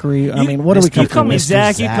name Zachary? I mean, what do we You call me you?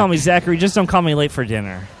 Zach. You Zach. call me Zachary. Just don't call me late for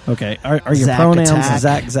dinner. Okay. Are your Zach pronouns attack.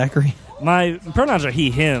 Zach, Zachary? My pronouns are he,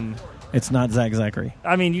 him. It's not Zach, Zachary.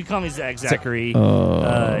 I mean, you call me Zach, Zachary.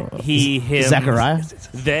 Oh. He, him. Zachariah?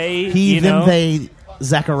 They. He, you them, know? they,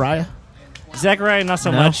 Zachariah? Zachariah, not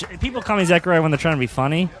so No? much. People call me Zachariah when they're trying to be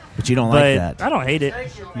funny, But you don't but like that. I don't hate it.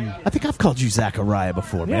 I think I've called you Zachariah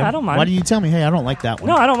before, man. Yeah, I don't mind. Why do you tell me, hey, I don't like that one?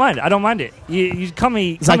 No, I don't mind. I don't mind it. You call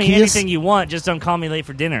me Zacchaeus? anything you want. Just don't call me late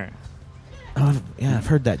for dinner. Oh, yeah, I've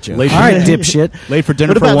heard that joke. Late All right, dipshit. Late for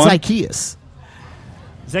dinner What for about one. Zacchaeus?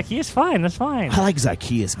 Zacchaeus, fine. That's fine. I like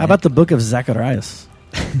Zacchaeus, man. How about the book of Zacharias?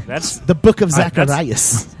 That's the book of That's-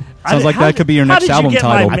 Zacharias? Sounds like that could be your how next did you album get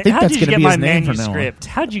title. My, I think how that's did you gonna get be my his name from now on. manuscript?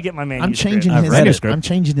 How'd you get my I'm manuscript? changing I've his read it. I'm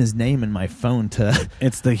changing his name in my phone to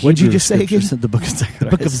It's the What'd you Hebrew just say again? scriptures of the book of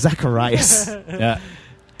Zacharias. book of Zacharias. Yeah.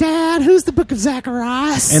 Dad, who's the book of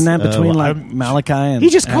Zacharias? And that between like I'm- Malachi and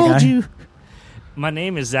he just Haggai? called you. My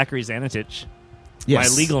name is Zachary Zanatich.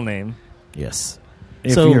 Yes. My legal name. Yes.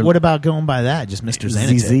 If So you're what about going by that? Just Mr.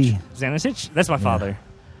 Zanatich. ZZ. Zanatich? That's my father.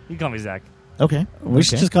 You can call me Zach. Okay. We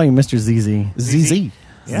should just call you Mr. ZZ. ZZ.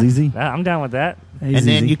 Yeah, ZZ. I'm down with that. Hey, And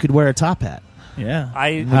then ZZ. you could wear a top hat. Yeah.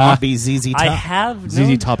 I Would be ZZ Top. I have ZZ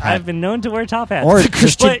known, Top hat. I've been known to wear top hats. Or the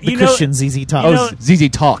Christian, But, the you know, Christian ZZ Top. you know- ZZ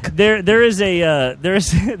Talk. there is a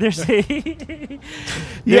there's a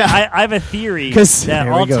Yeah. I have a theory 'Cause- that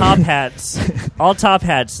Here we all go. top hats go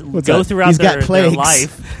that? throughout He's got their plagues.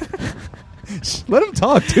 life. Let him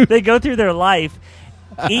talk, dude. They go through their life.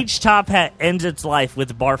 Each top hat ends its life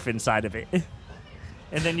with barf inside of it.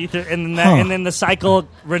 And then and then the cycle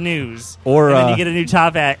renews. Or, and then you get a new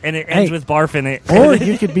top hat and it ends Hey. with barf in it. Or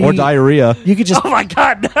you could be Or diarrhea. You could just Oh my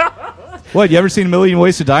god, no! What? You ever seen A Million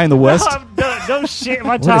Ways to Die in the West? No shit, my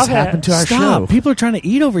What top has hat. happened to our stop. show? People are trying to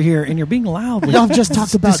eat over here, and you're being loud. Y'all have just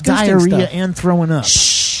talked about Disgusting diarrhea stuff. and throwing up.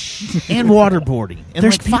 And waterboarding. In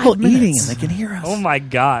There's like people 5 eating, minutes. and they can hear us. Oh my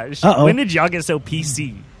gosh! Uh-oh. When did y'all get so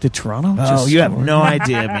PC? Did Toronto? Oh, just you have score? no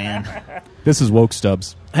idea, man. This is woke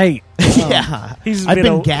stubs. Hey, Yeah. He's I've been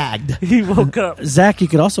a- gagged. He woke up. Zach, you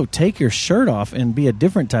could also take your shirt off and be a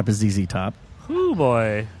different type of ZZ Top. Ooh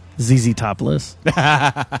boy! ZZ Topless.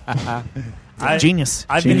 Genius.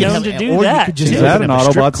 I've been Genius. known to do Or you that. could just Is too. that open an up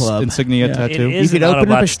a strip Autobots club. insignia Yeah. tattoo? It You is could an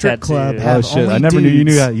open up a Autobots strip tattoo. club. Oh, Have shit. only I never knew you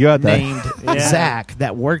dudes you had that. named Yeah. Zach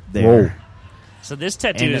that worked there. Whoa. So this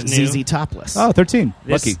tattoo And is new. ZZ Topless. Oh, 13.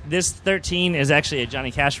 This, Lucky. this 13 is actually a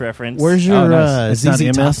Johnny Cash reference. Where's your Oh, nice. It's not ZZ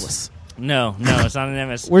MS? Topless? No, it's not an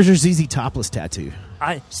MS. Where's your ZZ Topless tattoo?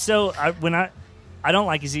 I don't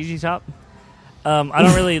like a ZZ Top. I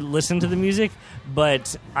don't really listen to the music,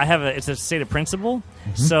 but it's a state of principle.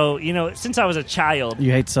 So since I was a child,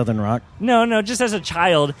 You hate Southern rock? no, just as a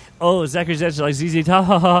child. Oh, Zachary Zedge like ZZ Top.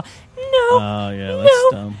 No, Oh, yeah,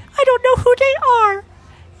 that's dumb. I don't know who they are.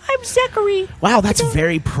 I'm Zachary. Wow, that's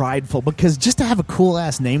very prideful because just to have a cool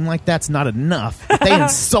ass name like that's not enough. If they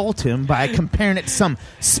insult him by comparing it to some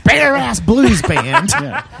spare ass blues band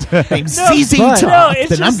named ZZ but- Top, No, it's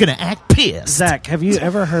then I'm just- gonna act pissed. Zach, have you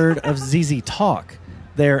ever heard of ZZ Talk?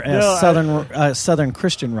 They're a No, Southern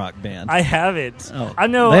Christian rock band. I haven't. Oh, I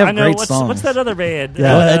know. they have I know. great What's songs. that other band?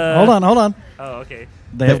 Yeah, hold on. Oh, okay.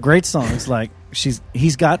 They have great songs like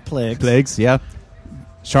He's Got Plagues. Plagues, yeah.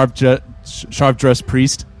 Sharp dressed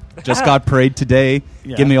priest. Just got prayed today.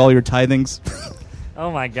 Yeah. Give me all your tithings.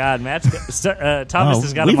 Oh my God, Thomas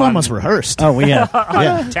has got we've him on, almost rehearsed. Oh, yeah.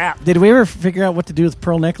 yeah. tap. Did we ever figure out what to do with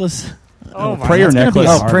Pearl Necklace? Oh my prayer God. necklace.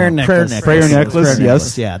 Oh, prayer necklace. Prayer necklace,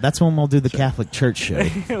 yes. Yeah, that's when we'll do the Catholic Church show.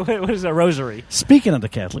 What is a rosary? Speaking of the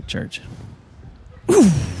Catholic Church,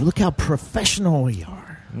 Look how professional we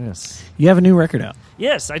are. Yes. you have a new record out.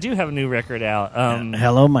 Yes, I do have a new record out.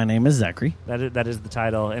 Hello, my name is Zachary. That is the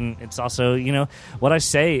title, and it's also what I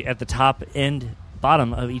say at the top and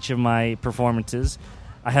bottom of each of my performances.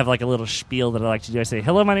 I have like a little spiel that I like to do. I say,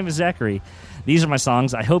 "Hello, my name is Zachary. These are my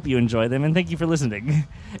songs. I hope you enjoy them, and thank you for listening."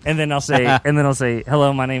 And then I'll say,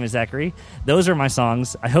 "Hello, my name is Zachary. Those are my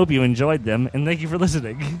songs. I hope you enjoyed them, and thank you for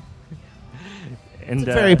listening." And, it's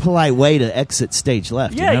a very polite way to exit stage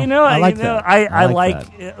left. Yeah, I like that. I like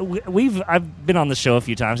I've been on the show a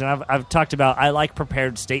few times, and I've talked about I like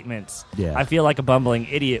prepared statements. Yeah. I feel like a bumbling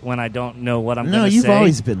idiot when I don't know what I'm going to say. No, you've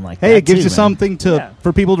always been like that. Hey, it gives too, you man. something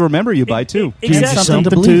for people to remember you by too. Exactly.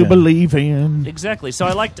 Something to believe in. Exactly. So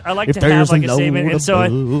I like to If have there's like a a statement, load and so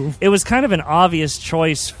above. it was kind of an obvious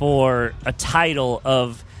choice for a title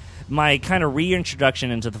of my kind of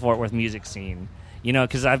reintroduction into the Fort Worth music scene.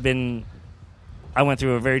 Because I went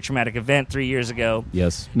through a very traumatic event 3 years ago.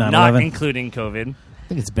 Yes. 9/11. Not including COVID. I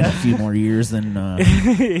think it's been a few more years than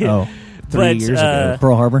 3 But, years ago.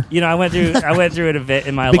 Pearl Harbor. I went through an event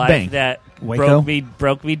in my Big life Bang. that Waco?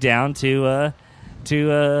 broke me down to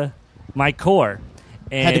my core.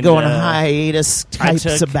 And, Had to go on a hiatus I type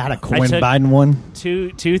took- sabbatical. I When took- Biden won.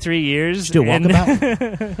 3 years. Still walk and,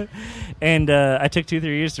 about? and I took 3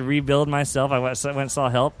 years to rebuild myself. I went and saw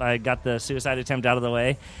help. I got the suicide attempt out of the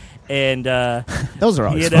way. And Those are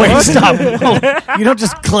always you know- fun. Wait, stop. Hold. You don't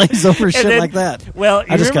just glaze over shit then- like that. Well,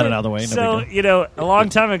 I just got it remember- out of the way. No So big deal. a long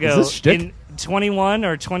time ago, this shtick? in 21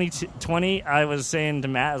 or 20, I was saying to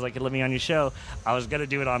Matt, I was like, "Let me on your show." I was gonna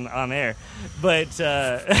do it on air, but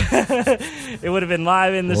it would have been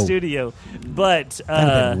live in the studio. But That'd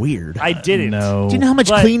have been weird. I didn't. No. Do you know how much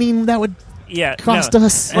But- cleaning that would Yeah, cost no.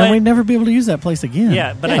 us? And we'd never be able to use that place again.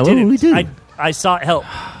 Yeah, but Yeah, I what didn't. would we do? I sought help.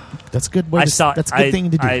 That's a good way. That's a good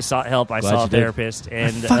thing to do. I sought help. I Glad saw a you did. therapist, I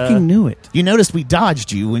and fucking knew it. You noticed we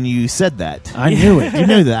dodged you when you said that. I knew it. You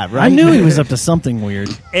knew that, right? I knew he was up to something weird.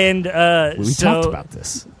 and We so talked about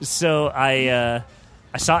this. so I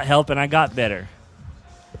sought help, and I got better.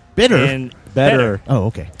 Bitter. And Better. Oh,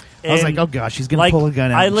 okay. I was And, like, oh gosh, he's gonna pull a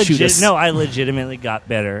gun out and shoot us. I legitimately got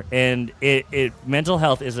better, and it mental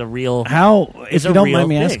health is a real How, It's if you a don't real mind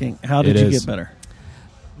me thing. asking, how did It you is. get better?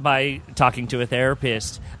 by talking to a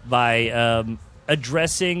therapist, by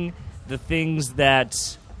addressing the things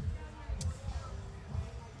that,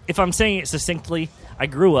 if I'm saying it succinctly, I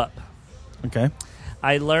grew up. Okay.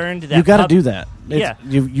 I learned that You got to do that. Yeah.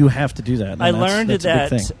 You have to do that. and I that's- learned that's a big that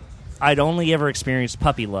thing. I'd only ever experienced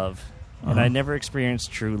puppy love, and Uh-huh. I never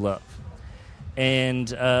experienced true love. And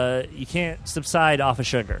you can't subside off of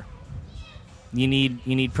sugar. You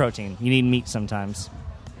need protein. You need meat sometimes.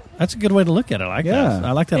 That's a good way to look at it. I like that.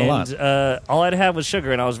 I like that a lot. And all I'd have was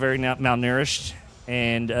sugar, and I was very malnourished,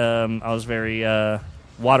 and I was very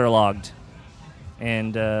waterlogged,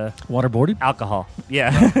 and Waterboarded? alcohol.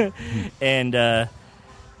 Yeah, and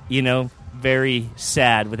very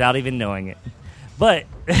sad without even knowing it. But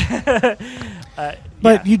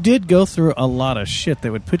But you did go through a lot of shit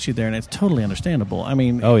that would put you there, and it's totally understandable. I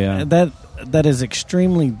mean, Oh, yeah. that is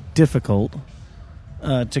extremely difficult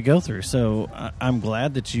to go through. So I'm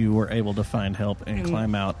glad that you were able to find help and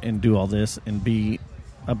climb out and do all this and be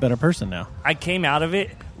a better person now. I came out of it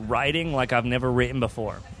writing like I've never written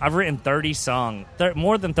before. I've written 30 songs,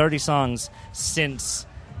 more than 30 songs since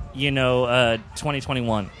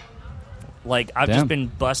 2021. Like I've Damn. just been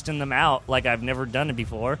busting them out like I've never done it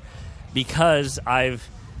before, because I've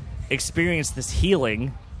experienced this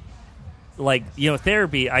healing. Like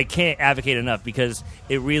therapy, I can't advocate enough, because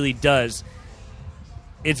it really does.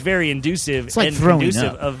 It's very inducive It's like and throwing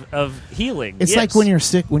conducive up. of healing. It's Yes. like when you're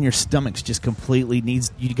sick, when your stomach's just completely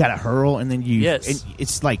needs. You got to hurl, and then you. Yes. and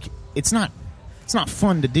it's like it's not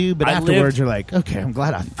fun to do, but I afterwards lived- you're like, okay, I'm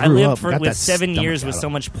glad I I threw lived up. Got with that 7 stomach years with out so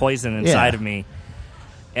of- much poison inside of me,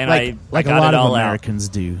 and like I a got lot it of all Americans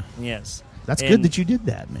do. out. Yes, That's And- good that you did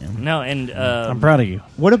that, man. No, and I'm proud of you.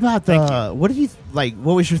 What about Thank what do you like?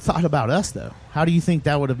 What was your thought about us though? How do you think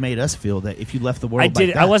that would have made us feel that if you left the world? I like did.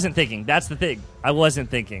 that? I wasn't thinking. That's the thing. I wasn't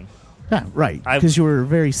thinking. Yeah, right, I- because you were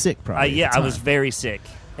very sick, probably. at the I was time. very sick.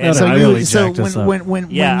 No, And no, So I you, really so jacked us up. when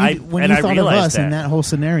Yeah, when and you I thought of realized us in that. that whole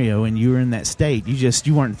scenario and you were in that state,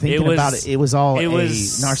 you weren't thinking was- about it. It was all it a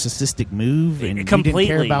was- narcissistic move, and you didn't completely.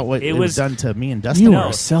 care about what It it was- was done to me and Dustin. You No, are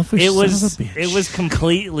a selfish it was, son of a bitch. It was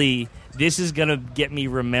completely. This is gonna get me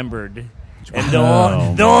remembered, and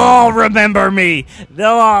Oh, they'll all remember me. They'll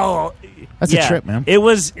all. That's a trip, man. It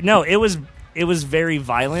was no. It was very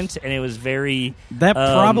violent, and it was very. That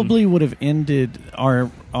probably would have ended our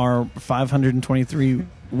 523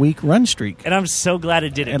 week run streak And I'm so glad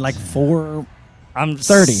it didn't. at like 4. I'm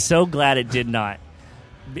 30. so glad it did not.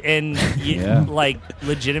 And Yeah. like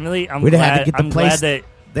legitimately, I'm We'd glad. have to get the I'm place. glad that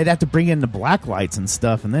They'd have to bring in the black lights and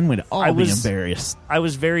stuff, and then we'd all I be was- embarrassed. I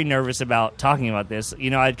was very nervous about talking about this.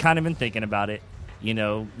 I'd kind of been thinking about it,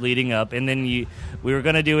 leading up, and then we were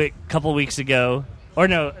going to do it a couple weeks ago, or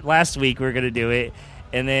no, last week we were going to do it,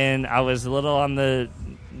 and then I was a little on the.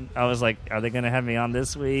 I was like, are they going to have me on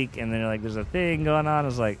this week? And they're like, there's a thing going on. I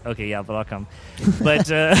was like, okay, yeah, but I'll come. But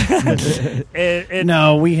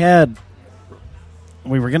no, we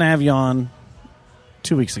were going to have you on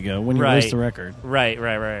 2 weeks ago when you released the record.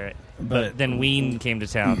 Right. But then Ween came to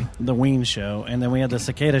town. The Ween show. And then we had the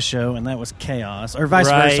Cicada show, and that was chaos. Or vice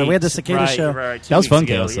versa. We had the Cicada show. Right. That was fun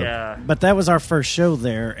ago, chaos. Yeah. But that was our first show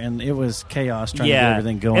there, and it was chaos trying to get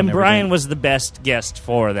everything going. And Brian was the best guest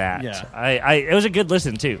for that. Yeah. It was a good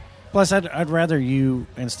listen, too. Plus, I'd rather you,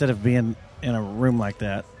 instead of being in a room like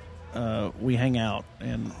that, we hang out,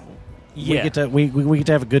 and we get to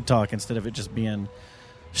have a good talk instead of it just being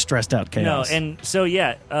stressed out chaos. No, and so,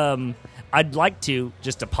 I'd like to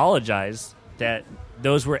just apologize that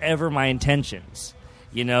those were ever my intentions.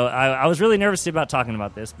 You know, I was really nervous about talking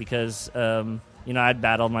about this because, I'd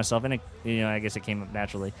battled myself, and I guess it came up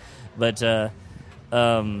naturally. But I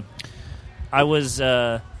was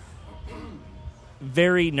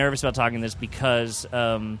very nervous about talking this because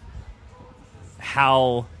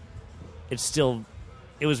how it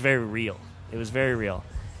was very real. It was very real.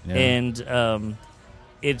 Yeah. And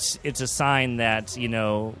it's a sign that,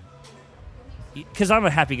 because I'm a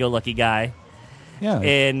happy-go-lucky guy. Yeah.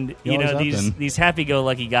 And, these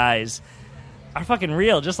happy-go-lucky guys are fucking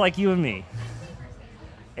real, just like you and me.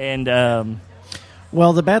 And,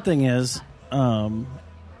 well, the bad thing is, I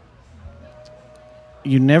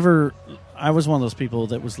was one of those people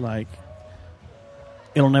that was like,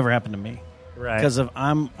 it'll never happen to me. Right. Because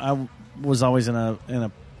I was always in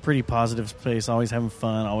a pretty positive space, always having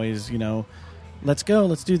fun, always, let's go,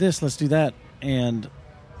 let's do this, let's do that. And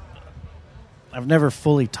I've never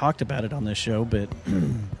fully talked about it on this show, but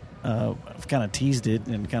I've kind of teased it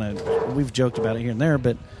and we've joked about it here and there.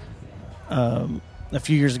 But a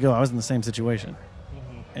few years ago, I was in the same situation,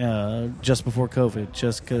 just before COVID,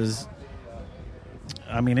 just because,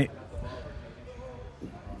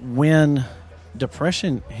 when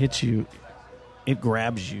depression hits you, it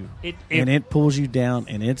grabs you and it pulls you down,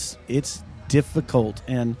 and it's difficult.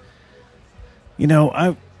 And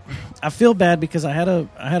I feel bad because I had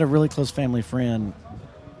a really close family friend.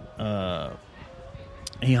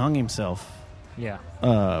 He hung himself. Yeah.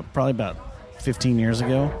 Probably about 15 years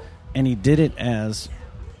ago, and he did it as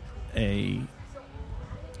he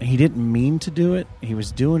didn't mean to do it. He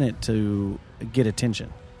was doing it to get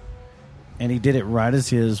attention. And he did it right as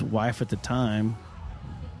his wife at the time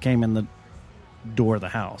came in the door of the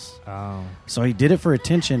house. Oh. So he did it for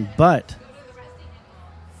attention, but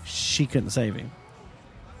she couldn't save him.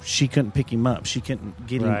 She couldn't pick him up. She couldn't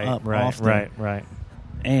get him up off them. Right.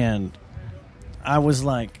 And I was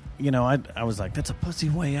like, I was like, that's a pussy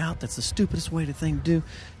way out. That's the stupidest way to do.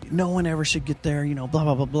 No one ever should get there, blah,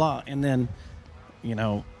 blah, blah, blah. And then,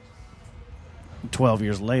 12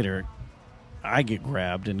 years later, I get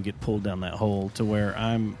grabbed and get pulled down that hole to where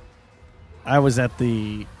I was at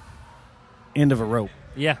the end of a rope.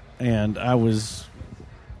 Yeah. And I was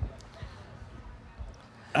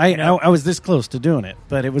I was this close to doing it,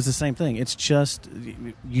 but it was the same thing. It's just,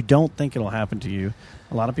 you don't think it'll happen to you.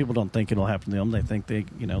 A lot of people don't think it'll happen to them. They think they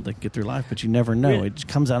can get through life, but you never know. It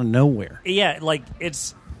comes out of nowhere. Yeah,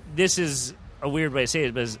 this is a weird way to say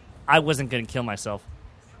it, because I wasn't going to kill myself.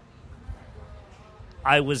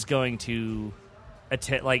 I was going to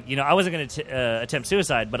attempt, I wasn't going to attempt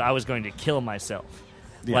suicide, but I was going to kill myself.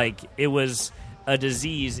 Yeah. It was a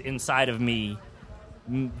disease inside of me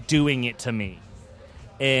doing it to me.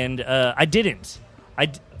 And I didn't.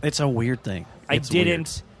 It's a weird thing. I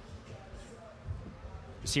didn't.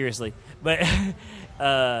 Seriously. But,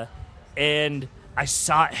 and I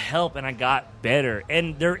sought help and I got better.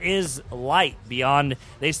 And there is light beyond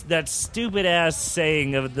that stupid ass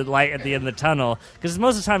saying of the light at the end of the tunnel. Because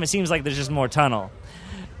most of the time it seems like there's just more tunnel.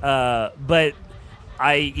 But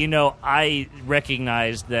I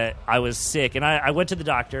recognized that I was sick, and I went to the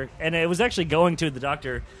doctor, and it was actually going to the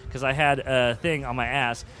doctor because I had a thing on my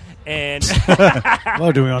ass, and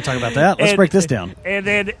well, do we want to talk about that? Let's break this down. And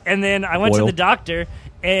then I went to the doctor,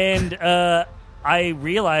 and I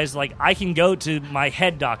realized I can go to my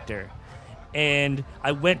head doctor, and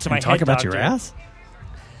I went to my head doctor. Talk about your ass?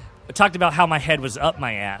 I talked about how my head was up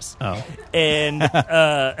my ass. Oh, and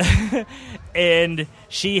and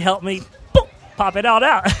she helped me pop it all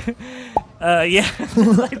out.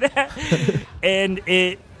 Like that. And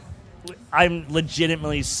I'm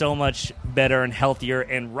legitimately so much better and healthier,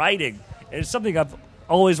 and writing. It's something I've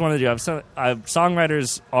always wanted to do.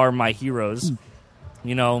 Songwriters are my heroes.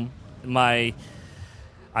 I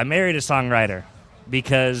married a songwriter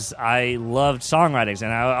because I loved songwriters,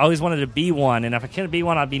 and I always wanted to be one, and if I couldn't be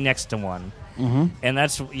one, I'd be next to one. and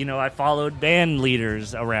that's I followed band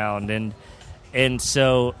leaders around, and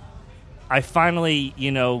so I finally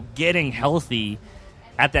getting healthy.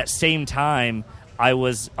 At that same time, I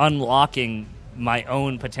was unlocking my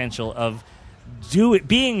own potential of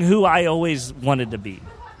being who I always wanted to be.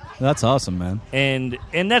 That's awesome, man. And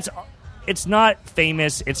it's not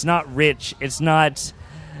famous, it's not rich, it's not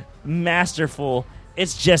masterful.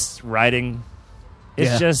 It's just writing.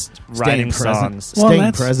 It's just writing songs.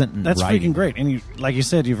 Staying present and that's writing. freaking great. And you, like you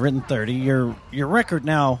said, you've written 30. Your record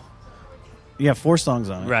now, you have 4 songs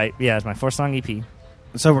on it. Right. Yeah, it's my 4-song EP.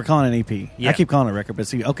 So we're calling it an EP. Yeah. I keep calling it a record, but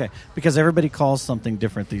see, okay, because everybody calls something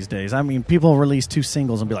different these days. I mean, people release 2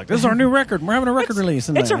 singles and be like, "This is our new record. We're having a record release."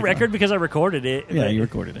 And It's a like, record because I recorded it. Yeah, you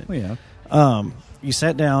recorded it. Oh, yeah. You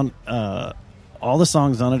sat down. All the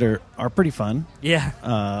songs on it are pretty fun.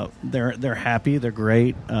 Yeah. They're happy. They're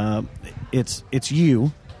great. It's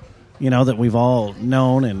you, that we've all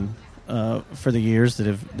known and for the years that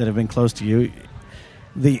have been close to you.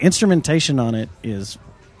 The instrumentation on it is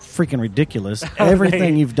freaking ridiculous.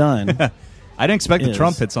 Everything you've done. I didn't expect the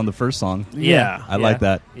trumpets on the first song. Yeah. I like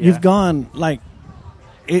that. Yeah. You've gone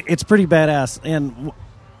it's pretty badass. And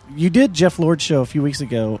you did Jeff Lord's show a few weeks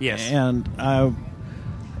ago. Yes. And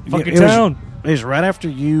Fucking town. It was right after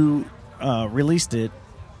you released it,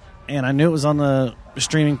 and I knew it was on the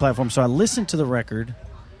streaming platform, so I listened to the record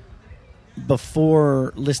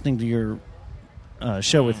before listening to your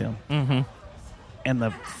show with him. Mm-hmm. And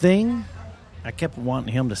the thing I kept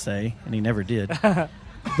wanting him to say, and he never did,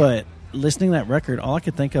 but listening to that record, all I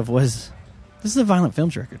could think of was, this is a Violent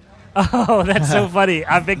Films record. Oh, that's so funny.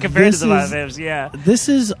 I've been compared to the Violent Femmes, yeah. This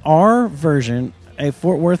is our version, a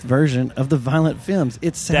Fort Worth version of the Violent Femmes.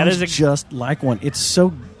 It sounds just like one. It's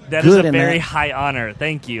so that good. That is a very high honor.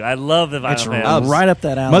 Thank you. I love the Violent Femmes. It's right up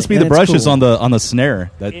that alley. Must be the brushes on the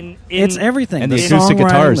snare. It's everything. And the songwriting, acoustic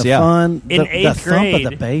guitars, the fun, in the 8th thump grade,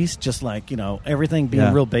 of the bass, just like, everything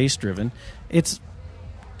being real bass driven. It's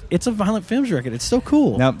a Violent Femmes record. It's so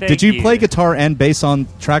cool. Now, did you play guitar and bass on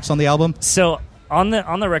tracks on the album? So on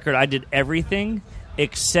the record, I did everything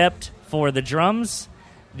except for the drums,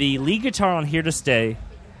 the lead guitar on Here to Stay.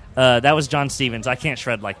 That was John Stevens. I can't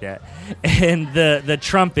shred like that. And the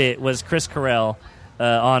trumpet was Chris Carell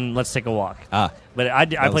on Let's Take a Walk. But I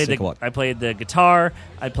played the guitar.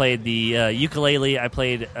 I played the ukulele. I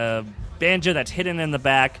played a banjo that's hidden in the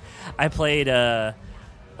back. I played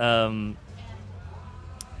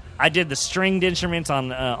I did the stringed instruments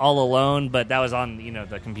on All Alone, but that was on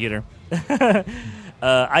the computer.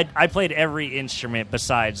 I played every instrument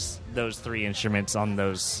besides those 3 instruments on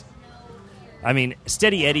those. I mean,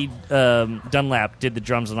 Steady Eddie Dunlap did the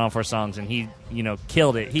drums on all 4 songs, and he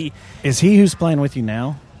killed it. Is he who's playing with you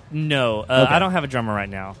now? No, Okay. I don't have a drummer right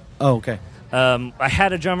now. Oh, okay. I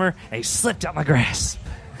had a drummer, and he slipped out my grasp.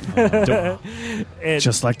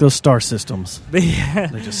 Just like those star systems, they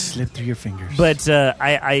just slip through your fingers. But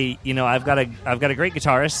I've got a great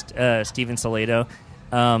guitarist, Steven Salado.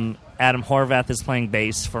 Adam Horvath is playing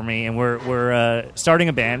bass for me, and we're starting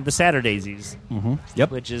a band, the Saturdaisies. Mm-hmm. Yep,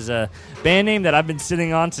 which is a band name that I've been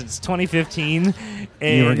sitting on since 2015.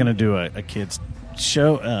 And you were going to do a kids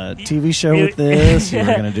show, TV show with this. You were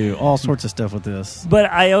going to do all sorts of stuff with this.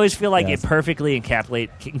 But I always feel like it perfectly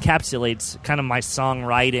encapsulates kind of my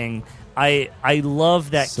songwriting. I love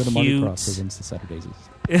that cute. Presents the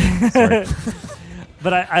Saturdaisies. Sorry.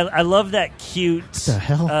 But I love that cute. What the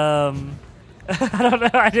hell? I don't know.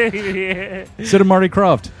 I didn't even hear it. Sid and Marty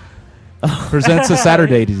Croft presents the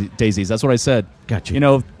Saturday Daisies. That's what I said.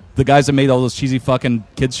 Gotcha. The guys that made all those cheesy fucking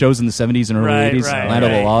kids shows in the 70s and early 80s. Land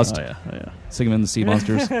of the Lost. Oh, yeah. Sing them in the Sea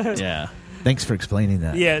Monsters. Yeah. Thanks for explaining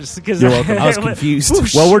that. Yes, because you're welcome. I was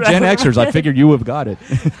confused. Well, we're Gen Xers. I figured you would have got it.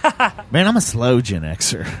 Man, I'm a slow Gen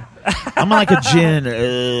Xer. I'm like a Gen.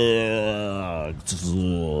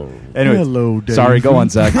 Anyway, hello, Dave. Sorry, go on,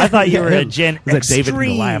 Zach. I thought you were a Gen It was like David and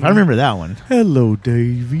Extreme. Goliath. I remember that one. Hello,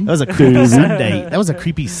 Davey. That was a creepy Sunday. That was a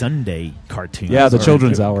creepy Sunday cartoon. Yeah, the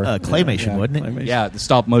children's hour. Claymation, wasn't it? Claymation. Yeah, the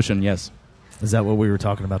stop motion. Yes. Is that what we were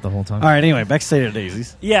talking about the whole time? All right. Anyway, back to State of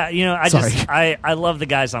Daisies. Yeah, I Sorry. just I love the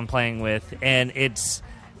guys I'm playing with, and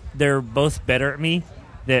they're both better at me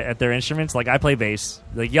at their instruments. Like I play bass.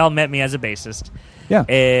 Like y'all met me as a bassist. Yeah.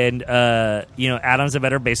 And Adam's a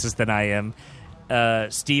better bassist than I am.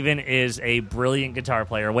 Steven is a brilliant guitar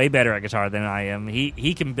player, way better at guitar than I am.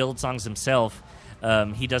 He can build songs himself.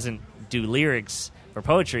 He doesn't do lyrics or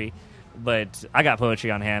poetry, but I got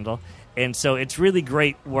poetry on handle. And so it's really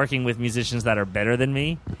great working with musicians that are better than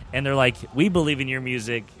me. And they're like, we believe in your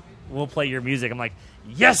music. We'll play your music. I'm like,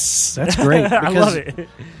 yes! That's great. I love it.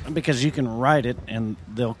 Because you can write it, and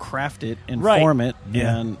they'll craft it and Right. form it.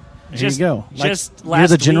 Yeah. And Here you go. Just You're last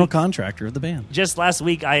the general week, contractor of the band. Just last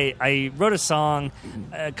week, I wrote a song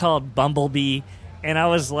called Bumblebee, and I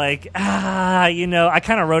was like, I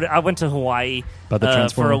kind of wrote it. I went to Hawaii About the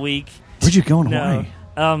Transformer? for a week. Where'd you go in Hawaii?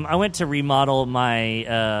 I went to remodel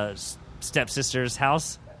my stepsister's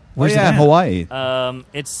house. Where's in it at? Hawaii.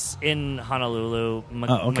 It's in Honolulu.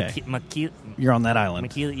 Okay. You're on that island.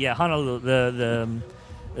 Makili, yeah, Honolulu,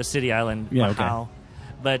 the city island. Yeah, Mahau.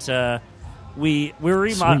 But we were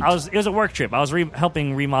remodeling. It was a work trip. I was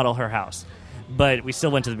helping remodel her house, but we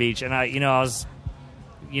still went to the beach. And I was,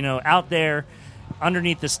 out there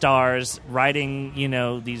underneath the stars writing,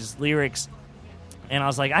 these lyrics. And I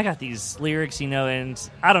was like, I got these lyrics, and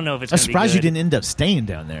I don't know if it's. I'm gonna be surprised good. you didn't end up staying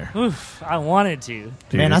down there. Oof, I wanted to.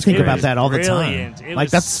 Dude, Man, I it's think great. about that all the Brilliant. time. It Like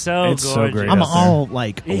was that's so it's so gorgeous. great. I'm out there. all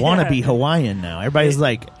like Yeah. wannabe Hawaiian now. Everybody's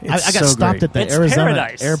like, I It's got so stopped great. at the It's Arizona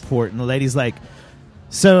paradise. airport, and the lady's like,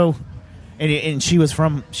 so, and she was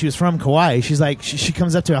from Kauai. She's like, she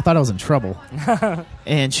comes up to me. I thought I was in trouble,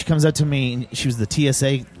 and she comes up to me, and she was the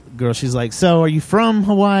TSA girl. She's like, so, are you from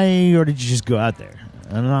Hawaii, or did you just go out there?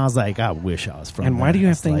 And I was like, I wish I was from. And why there. do you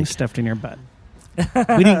have It's things like, stuffed in your butt?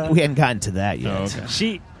 we hadn't gotten to that yet. Oh, okay.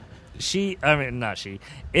 Not she.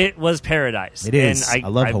 It was paradise. It is. And I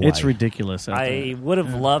love Hawaii. It's ridiculous out I there. would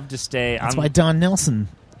have loved to stay. That's why Don Nelson,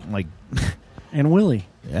 And Willie.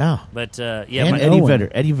 yeah, But and my, Eddie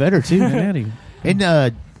Owen. Vedder, too. And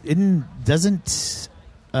Eddie. And doesn't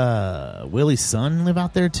Willie's son live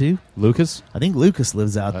out there too? Lucas? I think Lucas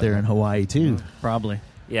lives out there in Hawaii too. Probably.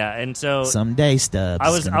 yeah, and so Someday, Stubbs. I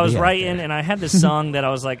was is gonna be out writing, there. and I had this song that I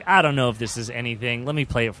was like, I don't know if this is anything. Let me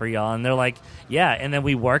play it for y'all. And they're like, yeah. And then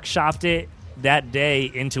we workshopped it that day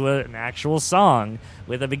into an actual song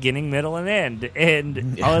with a beginning, middle, and end.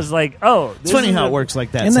 And I was like, oh, It's funny how it works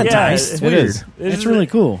like that. Isn't that sometimes. nice? It's it weird. is. It's really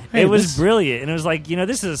cool. Hey, It was this- brilliant, and it was like,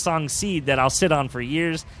 this is a song seed that I'll sit on for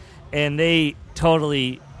years, and they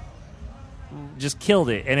totally just killed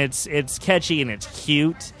it. And it's catchy and it's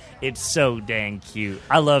cute. It's so dang cute.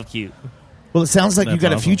 I love cute. Well, it sounds like you That's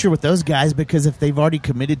got a awesome. future with those guys because if they've already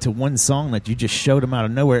committed to one song that you just showed them out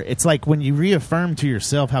of nowhere, it's like when you reaffirm to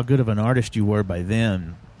yourself how good of an artist you were by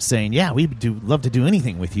them saying, "Yeah, we do love to do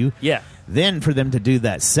anything with you." Yeah. Then for them to do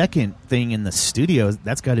that second thing in the studio,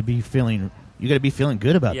 that's got to be feeling. You got to be feeling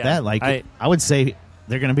good about Yeah, that. Like I would say,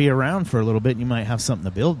 they're going to be around for a little bit, and you might have something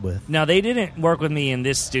to build with. Now they didn't work with me in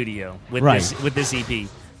this studio with Right. this EP,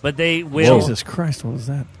 but they will. Jesus Christ, what was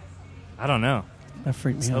that? I don't know. That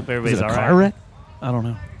freaked me Hope out. everybody's Is it a all car right. wreck? I don't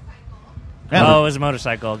know. Oh, it was a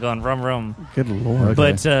motorcycle going rum rum. Good Lord.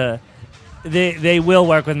 But they will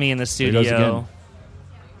work with me in the There goes studio,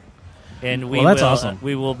 and Well, that's awesome.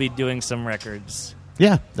 We will be doing some records.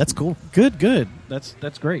 Yeah, that's cool. Good. That's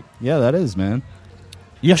great. Yeah, that is, man.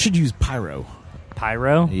 Y'all should use pyro.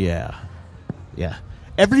 Pyro Yeah.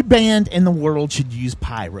 Every band in the world should use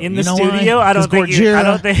pyro. in You the know studio. why? I don't 'Cause think. I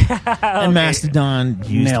don't Gojira think. Okay. and Mastodon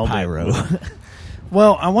used Nailed it. pyro.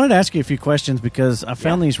 Well, I wanted to ask you a few questions because I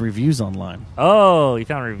found these reviews online Oh, you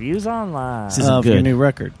found reviews online. This isn't of your good. new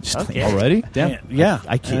record. Okay. Already? Damn. Yeah,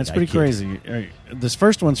 I kid, and it's I pretty kid. crazy. This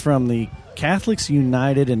first one's from the Catholics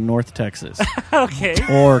United in North Texas, Okay.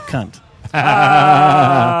 or cunt.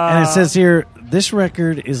 And it says here, this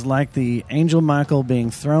record is like the angel Michael being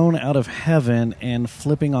thrown out of heaven and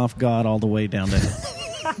flipping off God all the way down to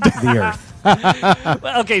the earth.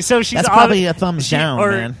 Well, okay, so she's That's probably a thumbs down, or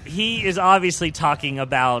man. He is obviously talking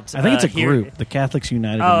about. I think it's a here- group, the Catholics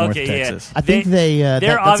United Oh, in North okay, Texas. I think they're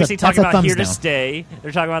They're obviously talking about thumbs Here to down. Stay.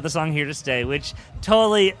 They're talking about the song Here to Stay, which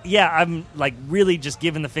totally, I'm like really just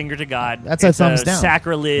giving the finger to God. That's It's a thumbs down.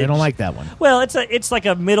 Sacrilege. They don't like that one. Well, it's like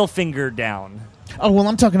a middle finger down. Oh well,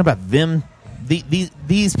 I'm talking about them.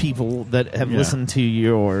 These people that have Yeah. listened to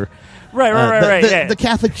your Right. the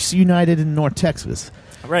Catholics United in North Texas.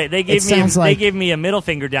 Right. They It gave me sounds like- they gave me a middle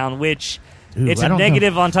finger down, which Ooh, it's I a don't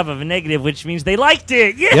negative on top of a negative, which means they liked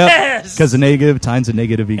it. Yep. Yes. Because a negative times a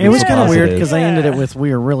negative equals It was a kind of weird positive. because they ended it with,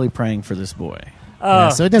 "We are really praying for this boy." Yeah,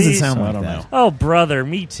 so it doesn't these- sound So I like don't that. know. Oh, brother,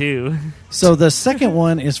 me too. So the second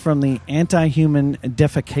one is from the Anti-Human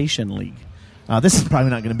Defecation League. This is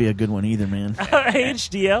probably not going to be a good one either, man.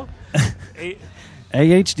 HDL.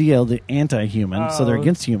 AHDL, the anti-human, so they're Oh.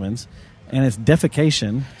 against humans, and it's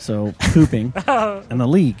defecation, so pooping, and the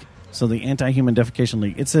league, so the Anti-Human Defecation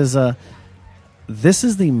League. It says, "This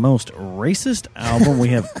is the most racist album we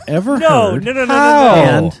have ever No, heard." no.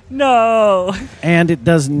 And No. and it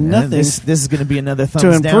does nothing. This is going to be another thumbs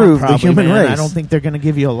improve down, the probably, human man. race. I don't think they're going to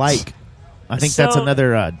give you a like. I think that's So-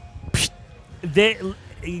 another.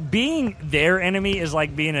 being their enemy is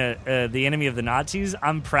like being the enemy of the Nazis.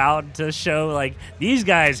 I'm proud to show, like, these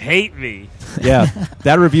guys hate me. Yeah,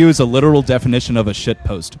 that review is a literal definition of a shit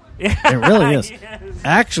post. It really is. Yes.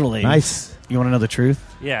 Actually, Nice. You want to know the truth?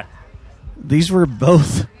 Yeah. These were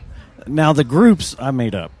both. Now the groups I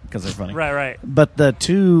made up because they're funny. Right. But the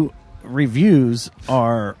two reviews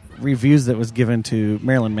are reviews that was given to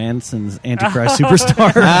Marilyn Manson's Antichrist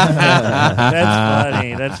Superstar.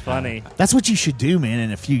 That's funny. That's what you should do, man.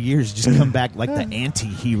 In a few years, just come back like the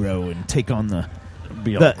anti-hero and take on the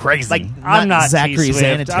Be all crazy. Like, I'm not Zachary T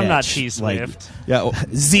Swift. Zanetech, I'm not T Swift. Like, Yeah.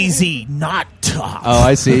 ZZ, not top. Oh,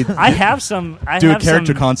 I see. I have some. Do a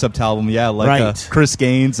character concept album, yeah, like Right. Chris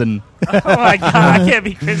Gaines and Oh my god, I can't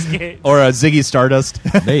be Chris Gaines. or Ziggy Stardust.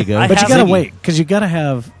 There you go. I but you have gotta Ziggy. wait because you gotta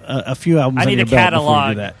have a few albums. I on need your a belt before you catalog.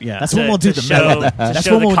 do that. Yeah, That's when we'll do the show, metal. to That's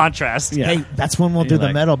show when the we'll. contrast. Yeah. Hey, that's when we'll do You're the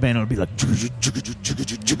like- metal band. It'll be like,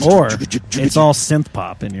 or it's all synth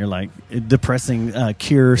pop and you're like depressing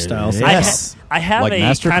Cure style. Yeah. Yes. I have Like a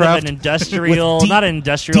kind of Mastercraft? an industrial, With deep- not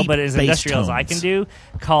industrial, deep but as bass industrial as I tones. can do,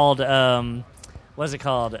 called, what is it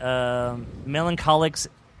called? Melancholics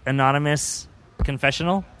Anonymous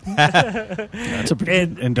Confessional. That's a pretty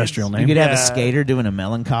It- industrial You name. could have a Yeah. skater doing a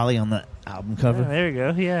melancholy on the album Oh, cover. there you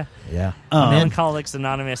go, yeah. Yeah. Melancholics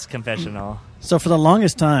Anonymous Confessional. So for the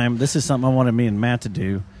longest time, this is something I wanted me and Matt to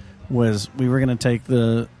do. Was we were going to take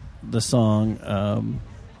the song.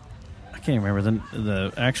 I can't remember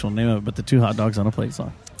the actual name of it, but the Two Hot Dogs on a Plate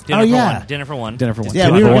song. Dinner Oh, for yeah. one. Dinner for one. Dinner for one. Yeah,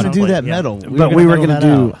 Two we Hot were Dogs going on to a do Plate. that yeah. metal. But we were going to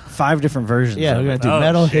do 5 different versions. Yeah, of we were it. going to do Oh,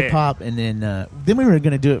 metal, shit. hip hop, and then we were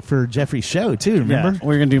going to do it for Jeffrey's show too. Remember? Yeah, we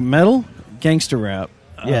were going to do metal, gangster rap,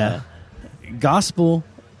 Yeah. gospel,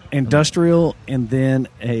 industrial, and then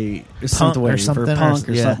a Punk or synthwave something, or punk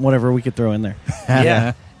or yeah. something, whatever we could throw in there.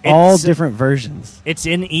 Yeah. All It's- different versions. It's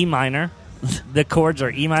in E minor. The chords are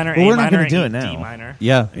E minor, Well, A we're not minor, gonna do E, it now. D minor.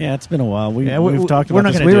 Yeah. Yeah, it's been a while. Yeah, We've talked we're about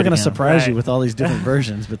not this. gonna We do were it going to again. surprise you Right. with all these different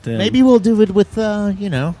versions, but then Maybe we'll do it with the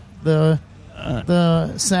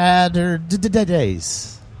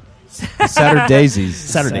Saturdays. Saturdays.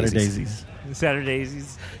 Saturdays.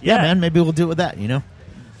 Saturdays. Yeah, man. Maybe we'll do it with that.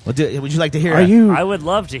 We'll do it. Would you like to hear? Are a you? I would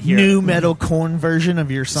love to hear new it. metal corn version of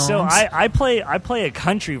your songs? So I play a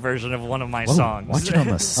country version of one of my Whoa, songs. Watch it on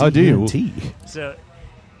the Oh, do you? CMT. So,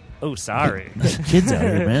 oh, sorry. Kids out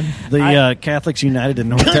here, man. The Catholics United in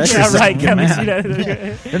North Texas. Yeah, right. Get mad.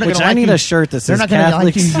 They're not Which gonna I like need you- a shirt that They're says not going to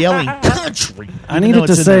like Catholics. you yelling country. I even need though it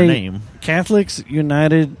to it's in their say name. Catholics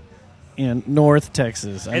United in North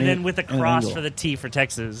Texas. And then with a cross for the T for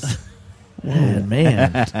Texas. Oh,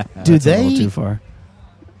 man, dude, That's a little too far.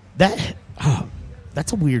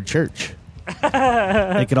 that's a weird church.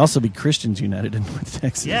 It could also be Christians United in North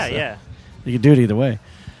Texas. Yeah, so yeah. You could do it either way.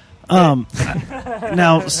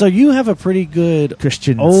 Now, so you have a pretty good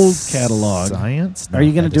Christian old catalog. Science. Are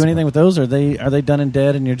you going to do anything with those? Or are they done and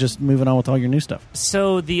dead, and you're just moving on with all your new stuff?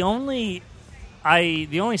 So the only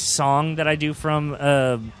song that I do from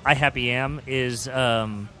I Happy Am is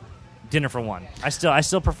Dinner for One. I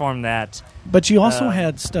still perform that. But you also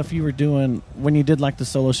had stuff you were doing when you did like the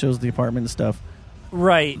solo shows, the apartment and stuff.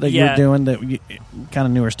 Right. That yeah. you're doing that kind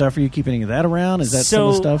of newer stuff. Are you keeping any of that around? Is that some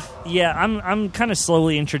of the stuff? Yeah, I'm kind of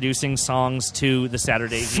slowly introducing songs to the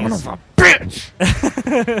Saturdays. Son of a bitch!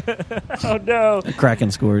 Oh no!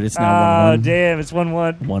 Kraken scored. It's now 1-1. Oh damn! It's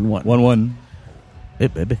 1-1. 1-1. 1-1. Hey,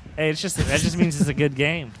 baby. Hey, that just means it's a good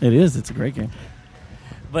game. It is. It's a great game.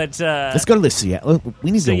 But Let's go to the Seattle.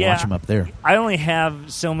 We need to yeah, watch them up there. I only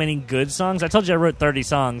have so many good songs. I told you I wrote 30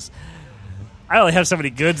 songs. I only have so many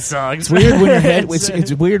good songs. It's weird when your head.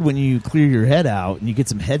 It's weird when you clear your head out and you get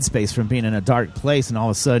some headspace from being in a dark place, and all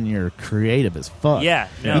of a sudden you're creative as fuck. Yeah,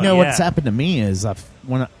 no, you know yeah. what's happened to me is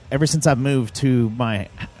ever since I've moved to my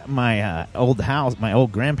old house, my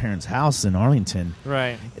old grandparents' house in Arlington.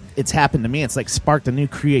 Right. It's happened to me. It's like sparked a new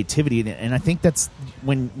creativity, and I think that's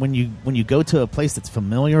when you go to a place that's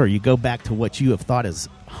familiar, or you go back to what you have thought is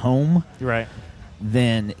home. Right.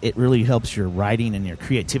 Then it really helps your writing and your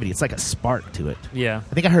creativity. It's like a spark to it. Yeah.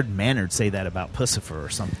 I think I heard Maynard say that about Pussifer or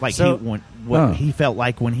something. Like So- what he felt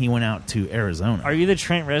like when he went out to Arizona. Are you the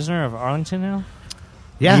Trent Reznor of Arlington now?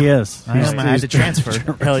 Yeah, Yes. I am. I had to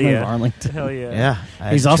transfer. Hell yeah. Of Arlington. Hell yeah. Yeah, I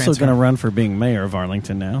had He's to also transfer. going to run for being mayor of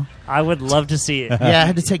Arlington now. I would love to see it. Yeah, I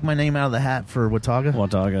had to take my name out of the hat for Watauga.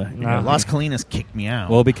 Watauga. No. Las Colinas kicked me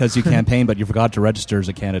out. Well, because you campaigned, but you forgot to register as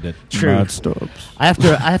a candidate. True. Mud Stubbs. I have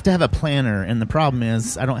to have a planner, and the problem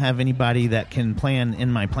is I don't have anybody that can plan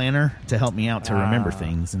in my planner to help me out to remember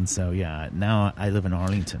things. And so, yeah, now I live in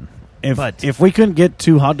Arlington. If we couldn't get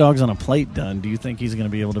 2 hot dogs on a plate done, do you think he's going to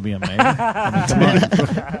be able to be a mayor? I mean, come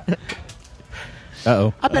on.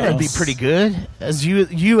 Uh-oh. I bet it'd be pretty good. As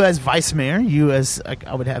you as vice mayor,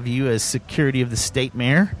 I would have you as security of the state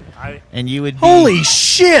mayor, and you would be, Holy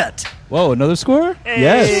shit! Whoa, another score? Hey,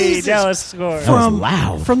 Yes. Dallas score. That was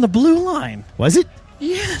loud. From the blue line. Was it?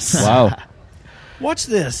 Yes. Wow. Watch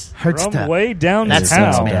this. Hurts From to way down That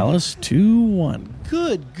town. sucks, man. Dallas 2-1.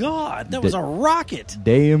 Good God, that was a rocket.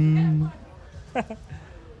 Damn.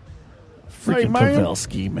 Freaking man.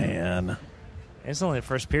 Pavelski, man. It's only the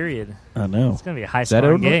first period. I know. It's going to be a high Is that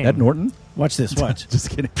scoring game. Ed Norton? Watch this. Watch. Just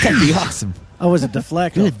kidding. That'd be awesome. Oh, was it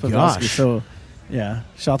deflect? Good off Pavelski? gosh. So, yeah,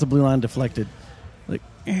 shot the blue line, deflected. Like,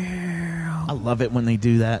 I love it when they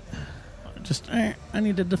do that. just, I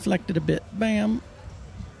need to deflect it a bit. Bam.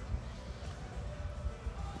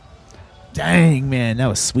 Dang, man, that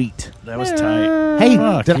was sweet. That was tight. Hey,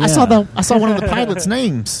 Fuck, I saw yeah. one of the pilots'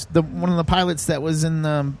 names. One of the pilots that was in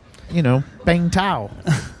Bang Tao.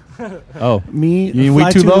 Oh. Me, You mean fly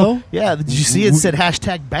we too low? Yeah, did you see it? Said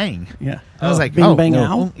hashtag bang. Yeah. I was like, Bing, oh, bang, no.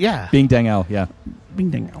 ow. Yeah, Bing Dang Ow, yeah. Bing,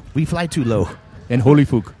 dang, ow. we fly too low. And Holy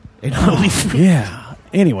Fook. And holy Yeah.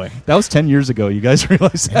 Anyway. That was 10 years ago. You guys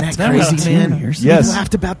realize that? Isn't that crazy, was man? 10 years. Yes. We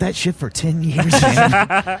laughed about that shit for 10 years,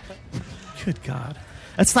 man. Good God.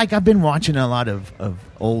 It's like I've been watching a lot of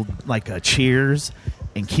old, Cheers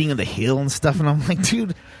and King of the Hill and stuff, and I'm like,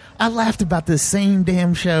 dude, I laughed about this same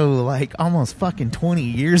damn show almost fucking 20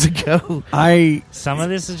 years ago. Some of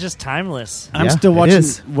this is just timeless. I'm Yeah, still it watching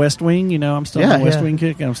is. West Wing. I'm still Yeah, on the West yeah. Wing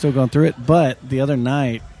kick, and I'm still going through it. But the other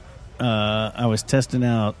night, I was testing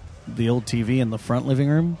out the old TV in the front living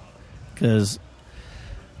room because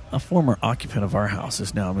a former occupant of our house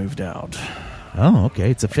has now moved out. Oh, okay,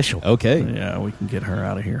 it's official. Okay. Yeah, we can get her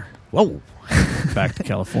out of here. Whoa. Back to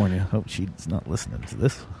California. Hope she's not listening to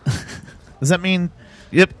this. Does that mean?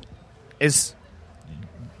 Yep.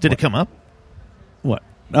 Did it come up? What?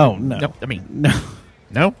 Oh, no. No, I mean, No.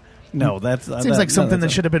 no. No, that's... Seems like something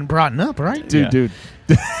that should have been brought up, right? Dude.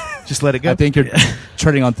 Just let it go. I think you're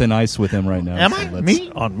treading on thin ice with him right now. Am so I? let's- Me?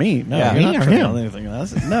 On me? No, Yeah. you're Me not or treading him? on anything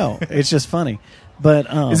else. No, it's just funny. But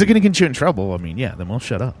Is it going to get you in trouble? I mean, yeah, then we'll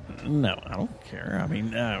shut up. No, I don't care. I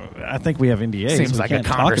mean, I think we have NDAs. Seems we like a can't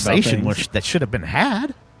talk about conversation things. that should have been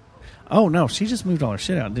had. Oh, no, she just moved all her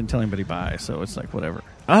shit out and didn't tell anybody bye, so it's like, whatever.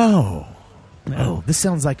 Oh. No. Oh, this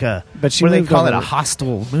sounds like But what she do they moved call it? A over-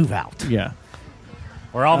 hostile move out. Yeah.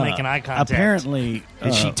 We're all making eye contact. Apparently...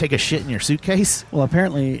 Did she take a shit in your suitcase? Well,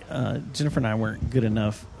 apparently, Jennifer and I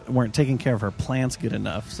weren't taking care of her plants good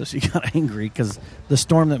enough, so she got angry because the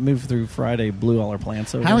storm that moved through Friday blew all her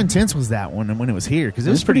plants over. How intense was that one when it was here? Because it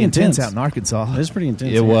was pretty intense out in Arkansas. It was pretty intense.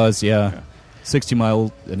 It here. was, yeah.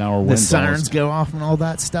 60-mile-an-hour wind. The sirens almost. go off and all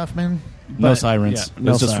that stuff, man. No But, sirens. yeah, It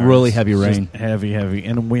no was just sirens. really heavy Just rain. heavy,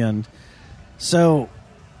 and wind. So,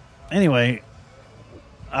 anyway,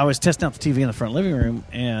 I was testing out the TV in the front living room,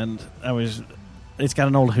 and it's got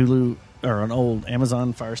an old Hulu or an old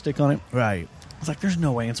Amazon Fire Stick on it. Right. I was like, there's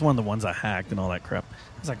no way. It's one of the ones I hacked and all that crap.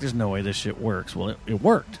 I was like, there's no way this shit works. Well, it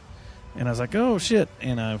worked. And I was like, oh, shit.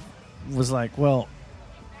 And I was like, well,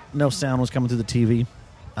 no sound was coming through the TV.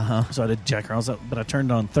 Uh-huh. So I did jack around. But I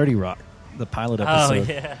turned on 30 Rock, the pilot Oh, episode.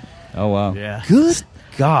 yeah. Oh, wow. Yeah. Good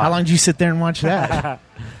God. How long did you sit there and watch that?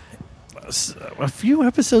 A few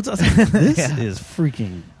episodes. I was like, this is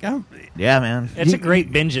freaking... Yeah, man. It's a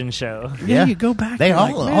great binging show. Yeah, you go back. They and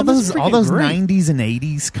all like, man, this is all freaking those great. 90s and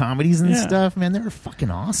 80s comedies and Yeah. stuff, man, they were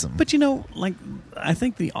fucking awesome. But I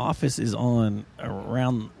think The Office is on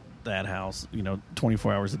around that house,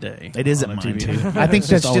 24 hours a day. it is at on mine TV. too. I think It's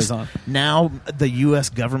that's always just on. now the U.S.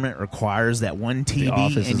 government requires that one Office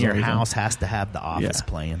TV in is your always on. house has to have The Office Yeah.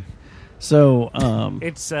 playing. So,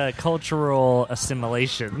 It's cultural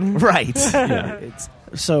assimilation. Right. yeah. It's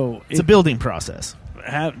So a building process.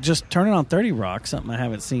 just turning on 30 Rock, something I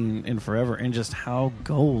haven't seen in forever, and just how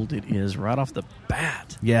gold it is right off the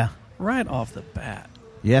bat. Yeah. Right off the bat.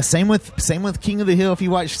 Yeah, same with King of the Hill. If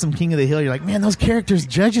you watch some King of the Hill, you're like, man, those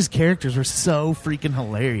Judge's characters were so freaking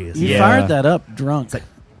hilarious. You Yeah. fired that up drunk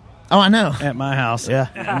Oh, I know. at my house. Yeah.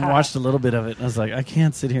 And watched a little bit of it. And I was like, I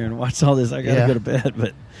can't sit here and watch all this. I got to Yeah. go to bed.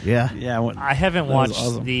 But Yeah, yeah, I haven't That was watched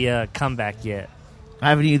awesome. the comeback yet. I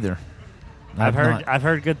haven't either. I've not.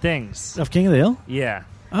 heard good things. of King of the Hill. Yeah.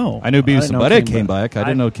 Oh, I knew Beavis and know Butthead King came Bud- back. I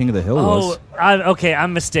didn't know King of the Hill was. Okay,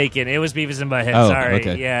 I'm mistaken. It was Beavis and Butthead. Oh, Sorry.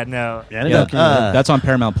 okay. Yeah, no. Yeah, I didn't Yeah, know King of the Hill. that's on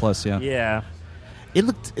Paramount Plus, yeah. Yeah. It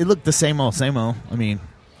looked the same old. I mean,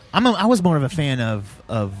 I was more of a fan of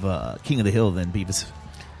King of the Hill than Beavis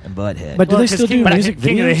and Butthead. But do they still do music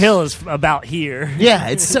King of the videos? Hill is about here. yeah,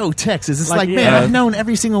 it's so Texas. It's like, man, yeah. I've known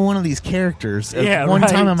every single one of these characters. Yeah, one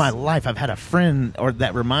time right. in my life, I've had a friend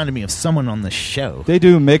that reminded me of someone on the show. They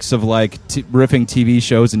do a mix of riffing TV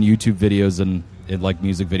shows and YouTube videos and like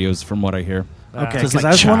music videos, from what I hear. Okay, So it's because like I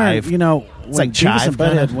was wondering, chive. when like Beavis chive and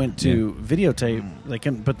Butthead kinda. went to videotape, they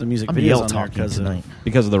couldn't put the music I'm videos yell on there talking tonight.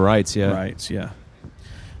 Because of the rights, yeah. rights, yeah.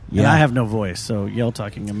 And Yeah. I have no voice, so yell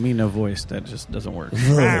talking and me no voice, that just doesn't work.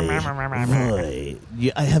 Voy.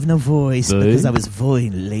 Yeah, I have no voice Voy? because I was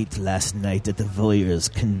voying late last night at the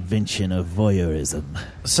Voyeurs Convention of Voyeurism.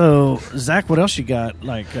 So, Zach, what else you got?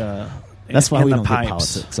 That's why in we the don't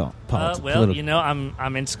pipes? get politics. Politics. Well, political. you know,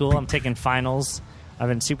 I'm in school. I'm taking finals. I've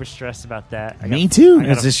been super stressed about that. Me too. I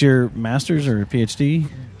got Is this your master's or PhD?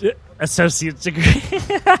 associate's degree.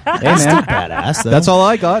 That's not badass. Though. That's all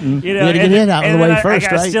I got. And You know, You had to get it out of the way first, I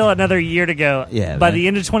got right? still another year to go. Yeah, By man. the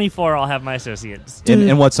end of 24, I'll have my associates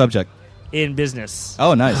in what subject? in business.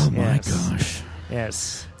 Oh, nice. Oh my Yes. gosh, Oh,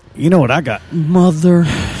 Yes. You know what I got?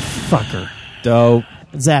 Motherfucker. Dope.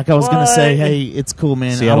 Zach! I was going to What? say, hey, it's cool,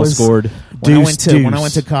 man. Seattle scored. When I Deuce, when I deuce.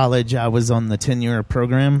 went to college, I was on the 10-year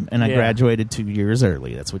program, and I Yeah. graduated 2 years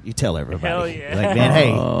early. That's what you tell everybody. Hell yeah. Like, man,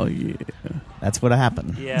 hey, Oh, yeah. that's what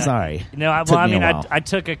happened. Yeah. Sorry. No, Took me a while. I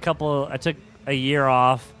took a year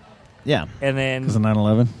off, Yeah, and then Because of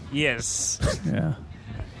 9/11? yes, Yeah.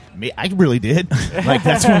 me, I really did. Like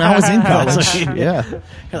that's when I was in college. Yeah,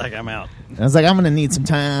 You're like, I'm out. I was like, I'm going to need some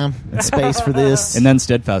time and space for this. And then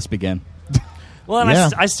Steadfast began. well, and Yeah.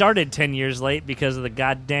 I started 10 years late because of the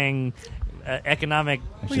goddamn economic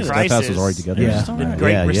Actually, crisis, Steadfast was already together. Yeah. the Alright.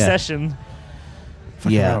 Great Yeah, yeah. Recession.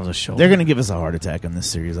 Fucking right yeah, on the shoulder. they're going to give us a heart attack on this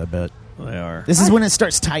series. I bet. They are. This is when it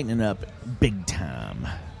starts tightening up big time.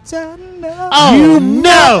 Oh, You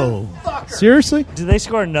know, seriously? Did they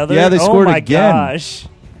score another? Yeah, they scored oh my again. Gosh.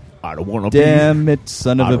 I don't want to Damn it,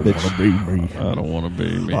 son of a bitch. I don't want to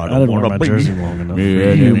be me. I I don't didn't wanna wear my be jersey long enough. Me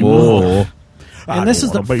anymore. And this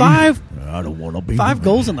is the five I don't want to be.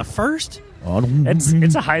 goals in the first? It's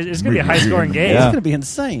it's gonna be a high scoring game. It's Yeah. going to be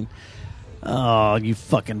insane. Oh, you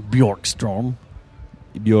fucking Bjorkstorm.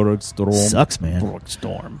 Bjorkstorm. Sucks, man.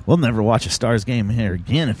 Bjorkstorm. We'll never watch a Stars game here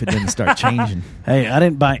again if it didn't start changing. Hey, I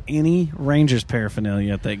didn't buy any Rangers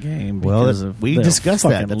paraphernalia at that game. Well, because of we the discussed that.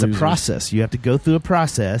 fucking That's losers. a process. You have to go through a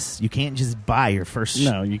process. You can't just buy your first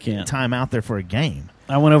No, you can't. time out there for a game.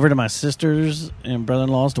 I went over to my sister's and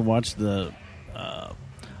brother-in-law's to watch the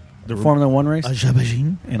Formula One race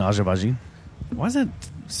Azerbaijan. in Azerbaijan. Why is that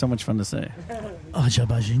so much fun to say?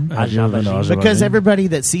 Azerbaijan. Have you ever been to Azerbaijan? Because everybody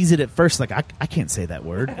that sees it at first, like, I can't say that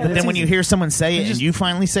word. But then when you hear someone say it and you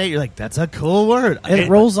finally say it, you're like, that's a cool word. It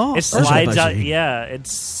rolls off. It slides out. Azerbaijan. Yeah,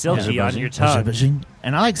 it's silky on Azerbaijan. your tongue. Azerbaijan.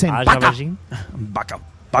 And I like saying Baka. Azerbaijan.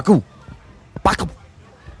 Baku. Baku.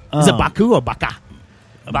 Is it Baku or Baka?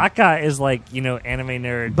 Baka is like, anime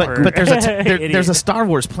nerd. But there's idiot. there's a Star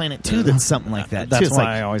Wars planet too that's something like that. That's too. It's why like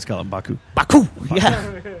I always call it Baku. Baku.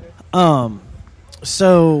 Yeah.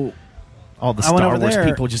 So, All the I went Star over Wars there.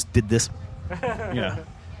 people just did this. yeah.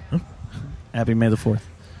 Happy May the 4th.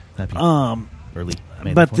 Happy early.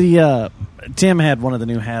 May But the Tim had one of the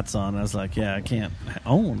new hats on. I was like, yeah, I can't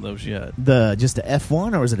own those yet. just the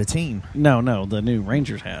F1 or is it a team? No, the new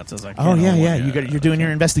Rangers hats. I was like, Oh can't yeah, own one yeah. yet. You're doing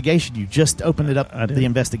your investigation. You just opened it up. I did. The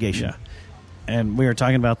investigation. Yeah. And we were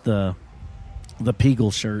talking about the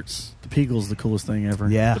Peagle shirts. The Peagle's the coolest thing ever.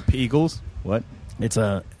 Yeah. The Eagles? What? It's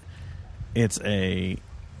the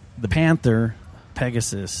Panther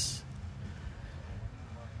Pegasus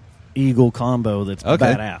Eagle combo that's Okay.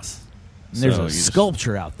 badass. And there's So a you just-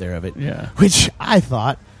 sculpture out there of it, Yeah. which I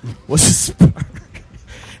thought was a spur,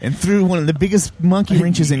 and threw one of the biggest monkey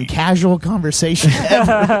wrenches in casual conversation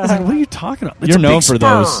ever. I was like, what are you talking about? It's You're a known big for spur.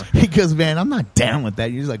 those. He goes, man, I'm not down with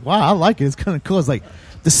that. He's like, wow, I like it. It's kind of cool. It's like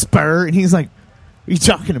the spur, and he's like, what are you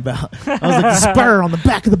talking about? I was like, the spur on the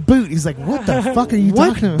back of the boot. He's like, what the fuck are you What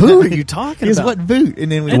talking about? boot are you talking He goes, about? what boot? And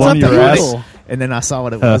then we It's walked a up to Peagle. it, and then I saw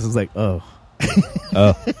what it was. I was like, oh.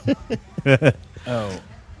 Oh. Oh,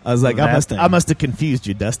 I was like, That I thing. must have confused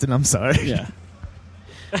you, Dustin. I'm sorry. yeah.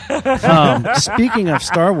 Speaking of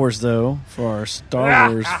Star Wars, though, for our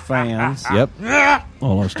Star Wars fans, Yep.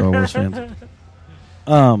 all our Star Wars fans,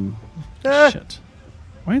 shit,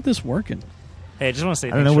 why ain't this working? Hey, I just want to say,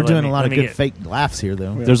 I don't know. We're doing a lot of good fake laughs here,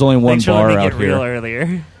 though. There's only one Thanks for bar letting me out get real here.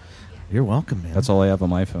 earlier. You're welcome, man. That's all I have on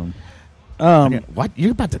my phone. What?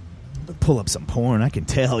 You're about to pull up some porn. I can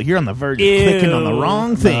tell. You're on the verge of clicking on the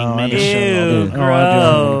wrong thing, No, man. I'm just showing all Ew, the- oh, I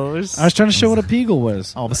do. gross. I was trying to show what a Peagle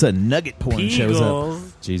was. All of a sudden, nugget porn shows up.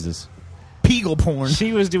 Peagles. Jesus. Peagle porn.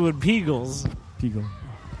 She was doing Peagles.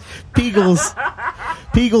 Peagles.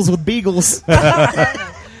 Peagles with beagles.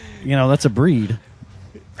 You know, that's a breed.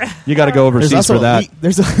 You got to go There's overseas also for that.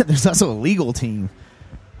 there's also a legal team.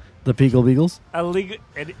 The Peagle Beagles.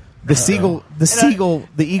 The seagull,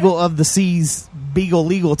 the eagle of the seas, beagle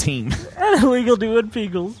legal team. Illegal doing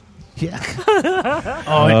Peagles. Yeah.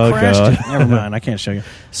 Oh, it crashed God. it. Never mind. I can't show you.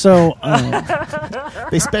 So,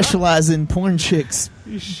 They specialize in porn chicks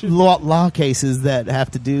law cases that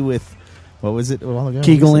have to do with, what was it a while ago?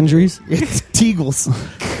 Kegel injuries? It's Tegels.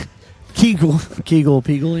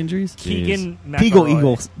 Kegel injuries? Keegan Kegel McElroy.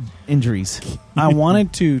 Eagle injuries. I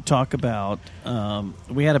wanted to talk about,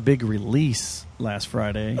 we had a big release last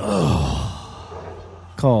Friday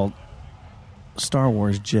called Star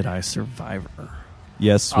Wars Jedi Survivor.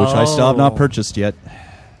 Yes, which I still have not Oh. purchased yet.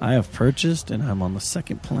 I have purchased, and I'm on the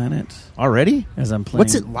second planet Already? as I'm playing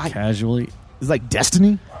What's it like? casually. It's like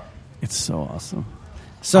Destiny. It's so awesome.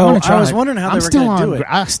 I'm So gonna I try was it. wondering how I'm they were still going to do on.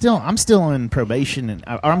 it. I'm still in probation, and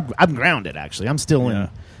I'm grounded. Actually, I'm still in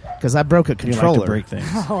because I broke a You controller. like to break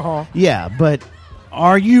things. Yeah, but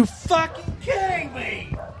Are you fucking kidding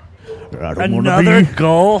me? I don't wanna Another be-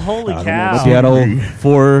 goal? Holy I don't cow. wanna Seattle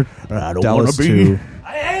 4, I don't Dallas wanna be- 2.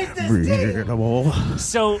 I hate this team.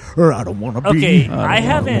 So, I don't want to okay, be. I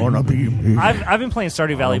haven't. Wanna be me. I've been playing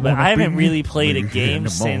Stardew Valley, but wanna I haven't be really played a me game anymore.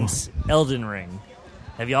 since Elden Ring.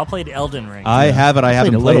 Have y'all played Elden Ring? I have it. I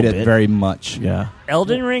haven't a played little it bit. very much. Yeah.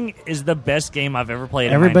 Elden Ring is the best game I've ever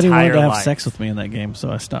played Everybody in my wanted entire to have life. sex with me in that game,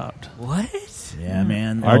 so I stopped. What? Yeah,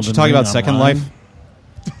 man. Aren't you Elden talking Ring about Second Online. Life?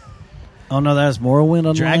 Oh, no, that's Morrowind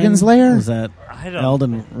Online? Dragon's Lair? Was that I don't.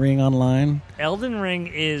 Elden Ring Online? Elden Ring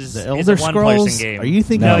is The is Elder a one-person Scrolls? game. Are you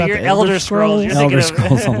thinking No, about you're the Elder Elder Scrolls. You're Elder thinking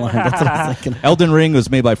Scrolls of, Online. That's what I was thinking. Elden Ring was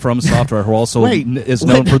made by From Software, who also Wait, is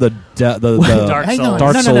known for the Dark Hang Souls. on.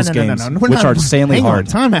 Dark No, no, Souls no, no, no, games, no, no. We're which not- are insanely hang on. hard.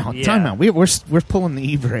 Time out. Yeah. Time out. We're pulling the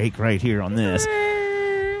e-brake right here on this.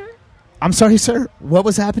 I'm sorry, sir. What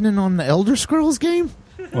was happening on the Elder Scrolls game?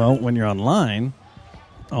 Well, when you're online,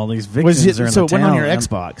 all these Was victims it are in so? the It went town. on your and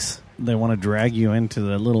Xbox. They want to drag you into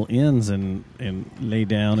the little inns and lay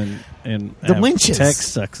down and The have winches.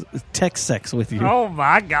 text sex with you. Oh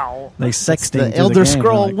my god! They sexting The Elder game.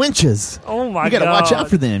 Scroll Like, winches. Oh my You god! got to watch out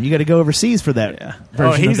for them. You got to go overseas for that. Yeah. Oh,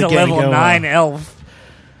 version he's of a the game. level go, 9 elf.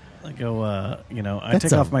 I go, I That's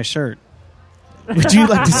take a- off my shirt. Would you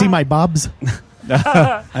like to see my bobs?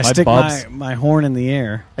 I stick bobs. my horn in the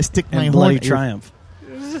air I stick my and horn. bloody triumph.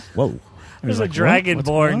 Whoa. There's like, a what? What's going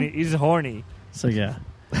dragonborn. on? He's horny. So yeah,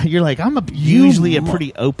 You're like, I'm usually a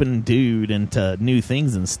pretty open dude into new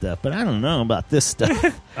things and stuff, but I don't know about this stuff.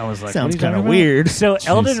 I was like, Sounds what are you kind talking of about? weird. So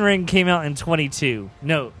Elden Ring came out in 22.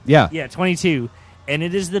 No, Yeah. 22, and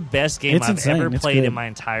it is the best game It's I've insane. ever It's played good. in my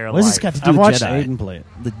entire What does life. this got to do I've with watched Jedi? Aiden play it.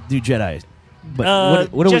 Do Jedi.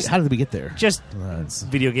 But what do we, just- how did we get there? Just It's-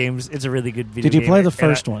 video games. It's a really good video Did you game. play the And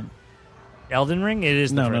first one? Elden Ring? It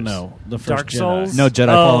is No, the no, first. no. The first Dark Jedi. Souls? No, Jedi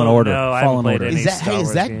Fallen Order. No, I Fallen haven't played Order. any is that Star hey,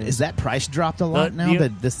 Wars games. is that price dropped a lot now you-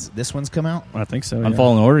 that this one's come out? I think so. On yeah.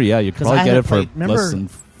 Fallen Order, yeah, you could 'Cause probably I get it haven't for played- remember- less than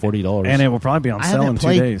 $40. And it will probably be on sale in 2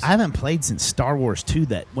 days. I haven't played since Star Wars 2.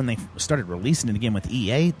 That when they started releasing it again with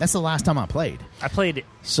EA, that's the last time I played. I played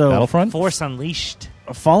So Battlefront? Force Unleashed.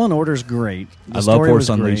 Fallen Order's great. The I love story Force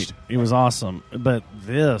was great. Unleashed. It was awesome. But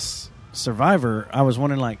this Survivor, I was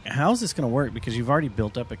wondering, like, how's this going to work? Because you've already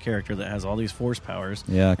built up a character that has all these force powers.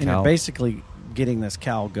 Yeah, and Cal. you're basically getting this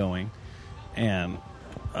Cal going. And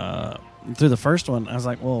through the first one, I was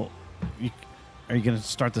like, well, are you going to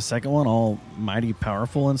start the second one all mighty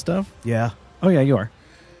powerful and stuff? Yeah, Oh, yeah, you are.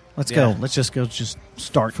 Let's Yeah. go. Let's just go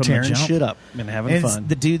start From the tearing jump? shit up and having and fun.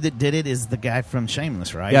 the dude that did it is the guy from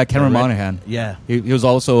Shameless, right? Yeah, Cameron The red- Monaghan. Yeah, He was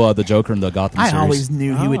also the Joker in the Gotham I series. always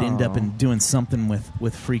knew he would end up Oh. in doing something with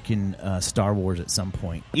freaking Star Wars at some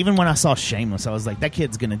point. Even when I saw Shameless, I was like, that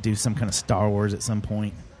kid's going to do some kind of Star Wars at some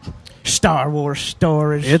point. Star Wars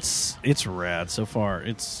storage. It's rad so far.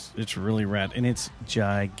 It's really rad, and it's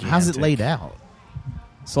gigantic. How's it laid out?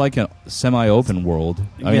 It's like a semi-open world.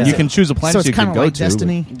 I mean, Yeah. you can choose a planet So it's you kind can of go like to.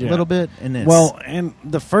 Destiny Yeah. a little bit, and it's Well, and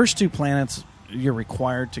the first 2 planets you're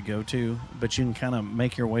required to go to, but you can kind of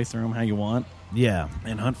make your way through them how you want yeah.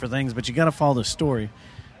 and hunt for things. But you got to follow the story,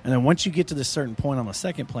 and then once you get to this certain point on the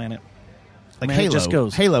second planet, Like man, it Halo. just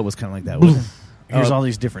goes. Halo was kind of like that, wasn't it? Here's all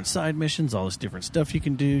these different side missions, all this different stuff you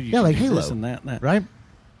can do. You Yeah, can like do Halo. this and that, Right?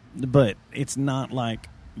 But it's not like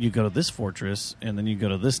you go to this fortress and then you go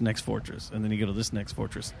to this next fortress and then you go to this next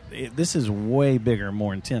fortress. This is way bigger,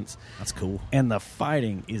 more intense. That's cool. And the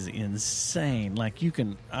fighting is insane. Like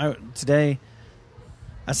today,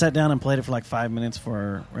 I sat down and played it for like 5 minutes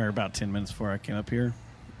or about 10 minutes before I came up here.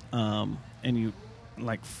 And you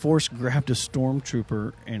like force grabbed a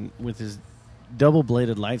stormtrooper and with his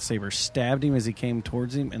double-bladed lightsaber stabbed him as he came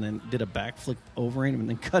towards him and then did a backflip over him and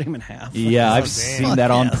then cut him in half. Yeah, I I've was like, seen "Fuck that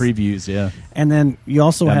on yes." previews, yeah. And then you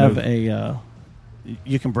also That have move.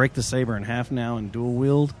 you can break the saber in half now and dual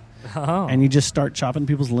wield, Oh. and you just start chopping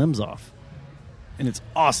people's limbs off. and it's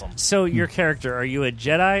awesome. So your character, are you a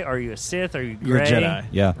Jedi? Are you a Sith? Are you Gray? You're a Jedi.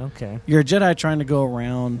 Yeah. Okay. You're a Jedi trying to go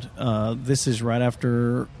around. This is right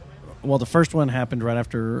after. Well, the first one happened right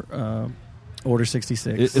after Order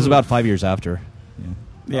 66. It's about 5 years after.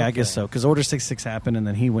 Yeah, I guess so. Because Order 66 happened, and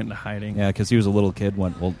then he went into hiding. Yeah, because he was a little kid.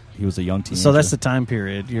 He was a young teenager. So that's the time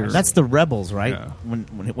period. That's the Rebels, right? Yeah.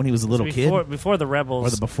 When he was a little kid, before the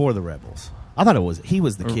Rebels, or before the Rebels. I thought he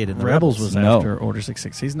was the kid in the Rebels. Rebels. Was after Order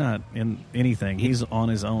 66. He's not in anything. He's on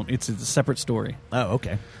his own. It's a separate story. Oh,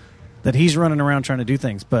 okay. That he's running around trying to do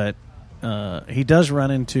things, but he does run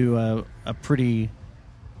into a pretty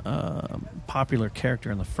popular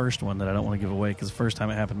character in the first one that I don't want to give away because the first time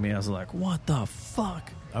it happened to me, I was like, "What the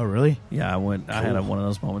fuck?" Oh, really? Yeah, I had one of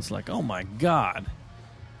those moments like, "Oh my god!"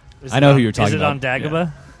 I know who you're talking about. Is it on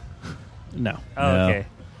Dagobah? Yeah. No. Oh, No. okay.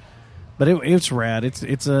 But it's rad. It's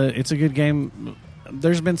a good game.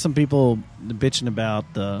 There's been some people bitching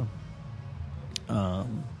about the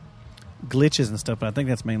glitches and stuff, but I think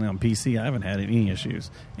that's mainly on PC. I haven't had any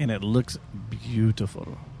issues, and it looks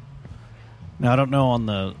beautiful. Now I don't know on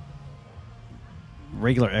the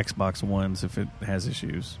regular Xbox ones if it has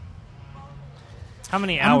issues. How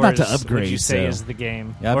many I'm hours about to upgrade, would you say so- is the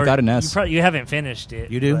game? Yeah, I've got an S. You haven't finished it.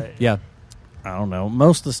 You do? but- Yeah. I don't know.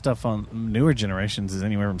 Most of the stuff on newer generations is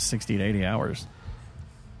anywhere from 60 to 80 hours.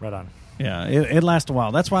 Right on. Yeah, it lasts a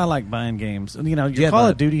while. That's why I like buying games. You know, Do your you have Call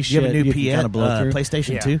a- of Duty do shit, you have a new can kind of blow through.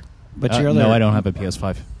 PlayStation Yeah. 2? But your other No, I don't have a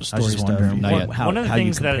PS5. story just stuff. wondering Not yet. how- One of the how you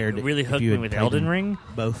things that compared it, really if hooked you me had with played Elden them Ring,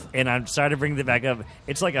 both. and I'm starting to bring it back up,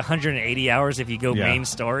 it's like 180 hours if you go Yeah. main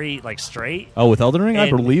story, like straight. Oh, with Elden Ring? I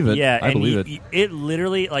And- believe it. Yeah, I and believe it. It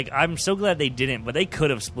literally, like, I'm so glad they didn't, but they could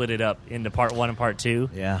have split it up into part 1 and part 2.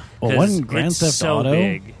 Yeah. Well, 'Cause wasn't Grand it's Theft so Auto?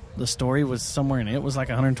 big. The story was somewhere in it was like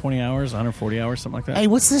 120 hours, 140 hours, something like that. Hey,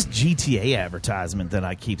 what's this GTA advertisement that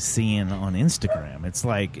I keep seeing on Instagram? It's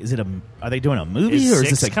like, are they doing a movie Is or is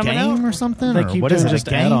 6 this a coming game out? or something? They or keep what doing is it? just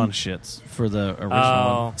a game? add-on shits for the original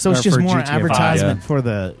Oh. one. So it's Or just for more GTA 5. advertisement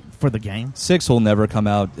Yeah. for the game. 6 will never come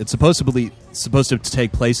out. It's supposed to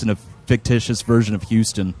take place in a fictitious version of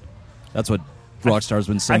Houston. That's what Rockstar's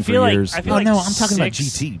been saying for years. I feel Oh like no, I'm talking about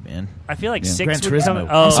 6 GT, man. I feel like Yeah. 6 Gran would come. Turismo.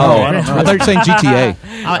 Oh, I'm sorry, Oh, I Gran thought you were saying GTA.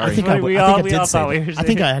 I think I We think all- I we did all say thought we that. were I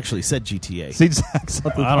think saying- I actually said GTA. See,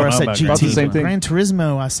 something I don't Or I know said about GT. About the same thing. Gran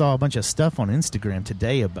Turismo, I saw a bunch of stuff on Instagram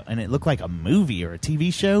today, and it looked like a movie or a TV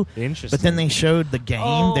show. Interesting. But then they showed the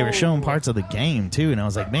game. They were showing Oh. parts of the game, too, and I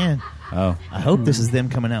was like, man, Oh, I hope this is them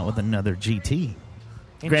coming out with another GT.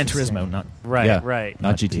 Gran Interesting. Turismo, not Right, yeah. right.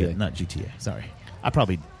 Not GTA. Not GTA. Sorry. I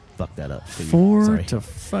probably fucked that up. for you. 4 Sorry. to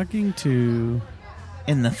fucking 2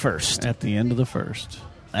 In the first. at the end of the first.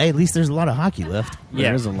 Hey, at least there's a lot of hockey left. Yeah,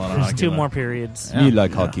 There is a lot of there's hockey 2 left. more periods. you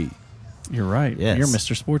like hockey. You're right. Yes. You're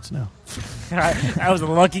Mr. Sports now. That was a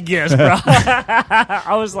lucky guess, bro.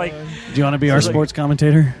 I was like, Do you want to be our sports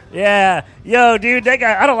commentator? yeah, yo, dude, that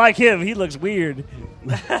guy, I don't like him. He looks weird.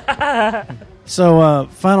 So,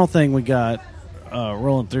 final thing we got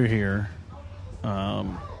rolling through here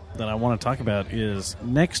that I want to talk about is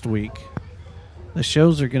next week. The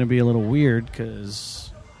shows are going to be a little weird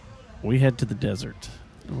because we head to the desert.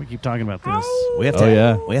 And we keep talking about this. We have Oh, to.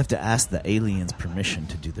 yeah. We have to ask the aliens permission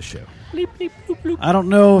to do the show. I don't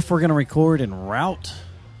know if we're going to record en route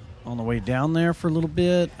on the way down there for a little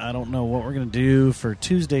bit. I don't know what we're going to do for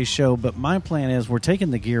Tuesday's show, but my plan is we're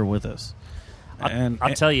taking the gear with us.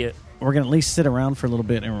 I'll tell you, We're going to at least sit around for a little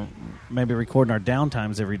bit and maybe recording our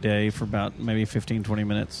downtimes every day for about maybe 15, 20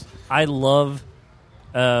 minutes. I love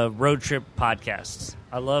road trip podcasts.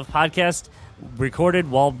 I love podcasts recorded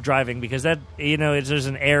while driving because that, there's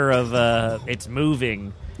an air of it's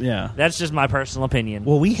moving. Yeah. That's just my personal opinion.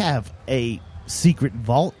 Well, we have a secret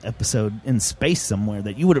vault episode in space somewhere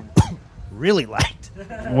that you would have really liked.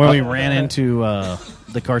 Where we ran into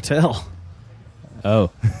the cartel Oh,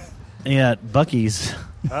 at Bucky's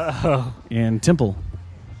Oh, in Temple.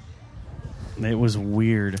 It was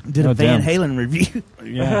weird. Did Oh, a Van damn. Halen review.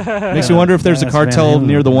 Yeah. makes you wonder if there's a That's Van cartel Halen.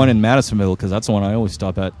 near the one in Madisonville because that's the one I always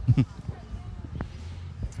stop at.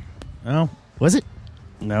 Oh, was it?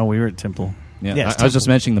 No, we were at Temple. Yeah, Yeah, it's I was just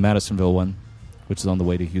Temple. mentioning the Madisonville one, which is on the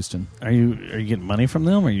way to Houston. Are you getting money from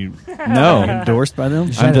them? Are you No, endorsed by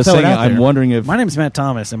them? Trying I'm to just throw it saying. out I'm there. wondering if My name's Matt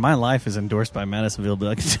Thomas, and my life is endorsed by Madisonville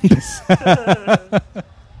Delicacies.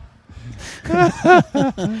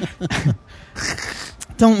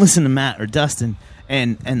 Don't listen to Matt or Dustin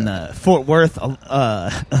and the Fort Worth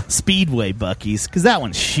Speedway Buckies because that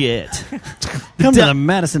one's shit. Come to Den- the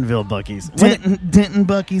Madisonville Buckies. Denton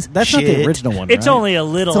Buckies. That's not shit. the original one, it's right? only a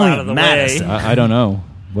little It's only out of the Madison. way. I don't know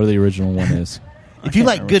what the original one is. If you can't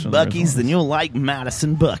like remember good which one the original Buckies, then is. you'll like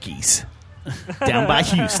Madison Buckies down by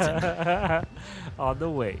Houston. On the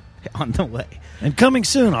way. on the way. And coming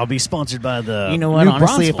soon, I'll be sponsored by the. You know what? new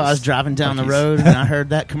Honestly, if I was Bronzeville's driving down the Buc-ee's. road and I heard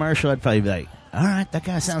that commercial, I'd probably be like, all right, that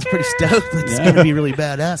guy sounds pretty stoked. It's going to be really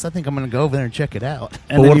badass. I think I'm going to go over there and check it out.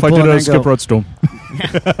 And But then what you if I pull did in a there and skip go, road storm?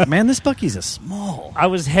 Man, this Buc-ee's is small. I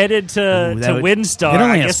was headed to that would- Windstar. It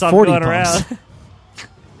only I has guess I'm 40 going pumps. around.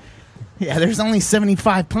 Yeah, there's only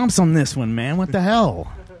 75 pumps on this one, man. What the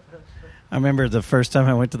hell? I remember the first time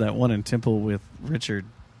I went to that one in Temple with Richard,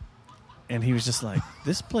 and he was just like,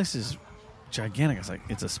 "This place is gigantic." I was like,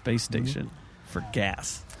 "It's a space station for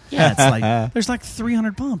gas." Yeah, it's like There's like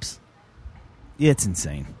 300 pumps. it's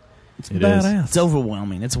insane. It's It badass. It's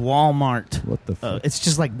overwhelming. It's Walmart. What the fuck? It's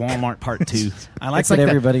just like Walmart Part 2. I like It's that like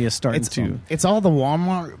everybody is starting It's, to. it's all the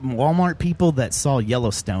Walmart people that saw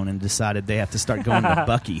Yellowstone and decided they have to start going to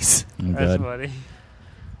Buc-ee's. Oh, That's God. funny.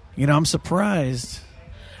 You know, I'm surprised.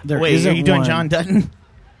 There Wait, isn't are you doing one- John Dutton?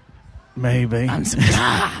 Maybe. I'm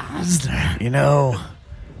surprised. You know,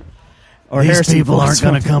 Or these Harrison people Ford aren't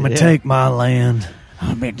going to something. come and Yeah. take my land.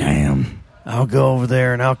 I'll be damned. I'll go over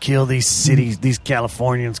there and I'll kill these cities, these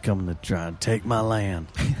Californians coming to try and take my land.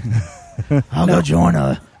 I'll go join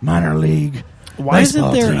a minor league. Why isn't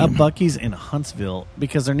baseball there a team. Buc-ee's in Huntsville?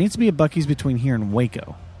 Because there needs to be a Buc-ee's between here and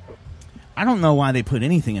Waco. I don't know why they put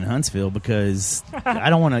anything in Huntsville because I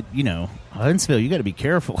don't want to, Huntsville, you got to be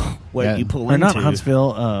careful what Yeah. you pull Or into. not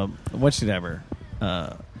Huntsville, what's it ever?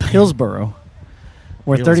 Hillsboro,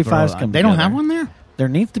 where 35s come They don't together. have one there? There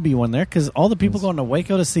needs to be one there because all the people going to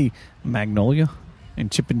Waco to see Magnolia and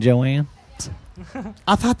Chip and Joanne.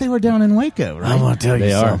 I thought they were down in Waco, right? I'm going to tell you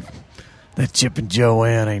They are. something. That Chip and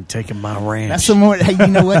Joanne ain't taking my ranch. That's some more. Hey,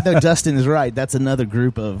 you know what though? Dustin is right. That's another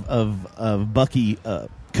group of Bucky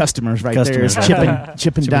customers right Customers. there. Chip and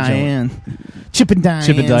Chip and Diane. Chip and Diane's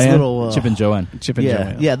Chip and Diane, little Chip and Joanne. Chip and yeah,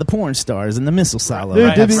 Joanne. yeah, the porn stars and the missile silo.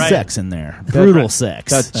 Right, Have right. sex in there, brutal sex.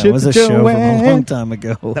 That's- That was a Chip and show from a Joanne. long time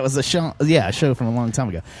ago. That was a show. Yeah, a show from a long time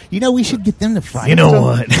ago. You know, we should get them to fight. You know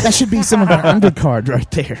what? That should be some of our undercard right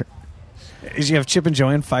there. Is you have Chip and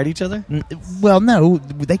Joanne fight each other? Well, no,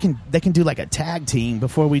 they can do like a tag team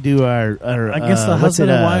before we do our Against the what's husband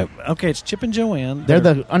it, and wife. Okay, it's Chip and Joanne. They're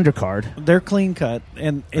the undercard. They're clean cut,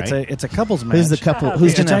 and it's Right. a couples match. Who's the couple?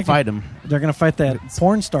 Who's It's a going to tag- fight them? They're going to fight that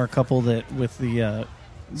porn star couple that with the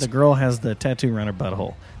girl has the tattoo around her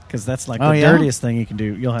butthole because that's like Oh, the yeah? dirtiest thing you can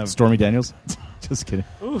do. You'll have. Stormy Daniels. Just kidding.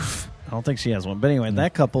 I don't think she has one, but anyway,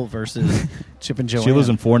 that couple versus Chip and Joanne. She lives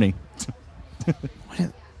in Forney.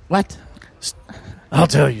 What? I'll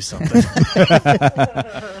tell you something.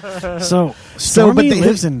 So Stormy but they-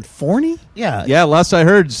 lives in Forney. Yeah, Yeah, last I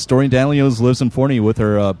heard, Stormy Daniels lives in Forney with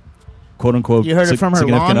her quote-unquote You heard it from her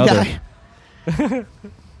significant lawn other. guy.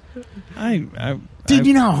 Dude,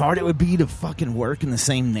 you know how hard it would be to fucking work in the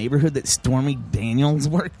same neighborhood that Stormy Daniels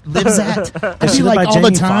lives at? I'd she be live like by all the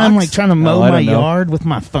Jamie time, Foxx? like trying to mow Oh, I my don't know. yard with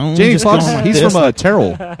my phone. Jamie just Foxx, going like he's this, from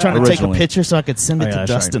Terrell. trying to take a originally. picture so I could send it Oh, to yeah,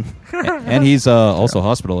 that's Dustin. And he's also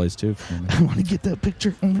hospitalized, too, I want to get that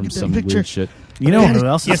picture. I want to from get that some picture. weird shit. You know who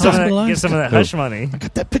else Get is some, of that, hospitalized? get some of that hush money.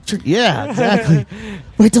 Got that picture. Yeah, exactly.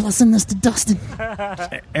 Wait till I send this to Dustin.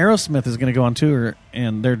 Aerosmith is going to go on tour,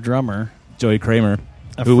 and their drummer, Joey Kramer,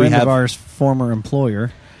 a who we friend have. of ours, former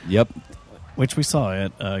employer, Yep. which we saw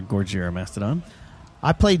at Gorgiera Mastodon.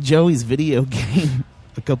 I played Joey's video game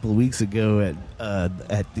a couple of weeks ago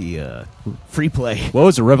at the Free Play. What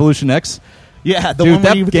was it, Revolution X? Yeah, the Dude, one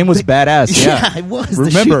where you- that game was badass. Yeah, it was. The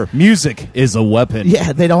Remember, music is a weapon.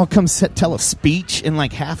 Yeah, they'd all come tell a speech, and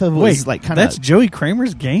like half of it was Wait, like kind that's of Joey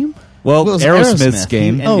Kramer's game? Well, it was Aerosmith's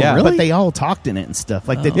game. Oh, yeah. really? But they all talked in it and stuff.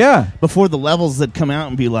 Like, they, Yeah. before the levels that come out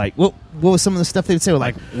and be like, what was some of the stuff they would say?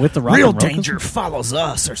 Like, with the rock real and roll danger follows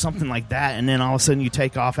us, or something like that. And then all of a sudden you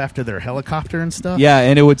take off after their helicopter and stuff. Yeah,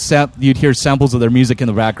 and it would sound. You'd hear samples of their music in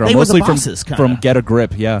the background, They were the mostly bosses, from kinda. Get a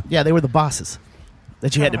Grip. Yeah, Yeah, they were the bosses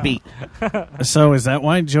that you had to beat. So is that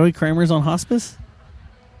why Joey Kramer's on hospice?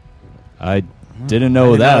 I didn't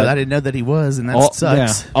know that. I didn't know that he was, and that All-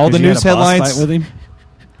 sucks. All the 'Cause you had news a boss headlines. fight with him.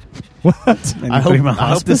 What? And you I put him on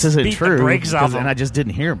hope this hospice? isn't Beat the true. brakes off because- him. and I just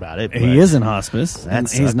didn't hear about it. He but is in hospice. That And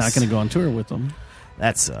he's not sucks. going to go on tour with them.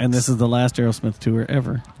 That sucks. And this is the last Aerosmith tour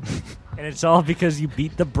ever. And it's all because you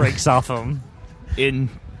beat the brakes off him. in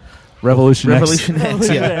Revolution X. Revolution X.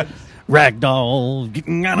 Yeah. Ragdoll,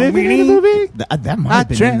 getting out of Living in a me. movie. That might have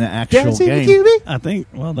been in the actual game. I think,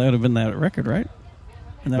 well, that would have been that record, right?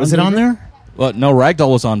 And that Was it on there? Well, no,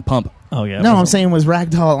 Ragdoll was on Pump. Oh, yeah. it No, I'm wasn't. saying was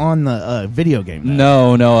Ragdoll on the video game?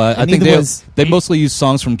 No. I And think neither was- they mostly used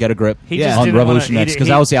songs from Get a Grip He Yeah. just on didn't Revolution wanna, X because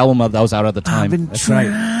that was the album that was out at the time. That's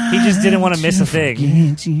right. He just didn't want to miss a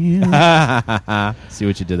thing. See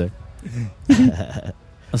what you did there.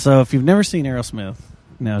 So if you've never seen Aerosmith,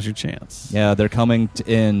 now's your chance. Yeah, they're coming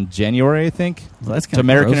in January, I think, Well, that's to kinda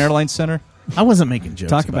American gross. Airlines Center. I wasn't making jokes.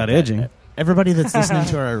 Talk about that. edging. Everybody that's listening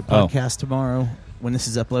to our Oh. podcast tomorrow, when this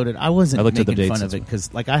is uploaded, I wasn't I looked at the making dates fun of as it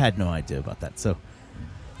because, like, I had no idea about that. So,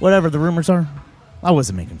 whatever the rumors are, I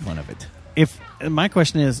wasn't making fun of it. If my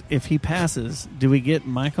question is, if he passes, do we get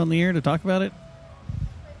Mike on the air to talk about it?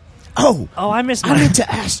 Oh, I missed I my. need to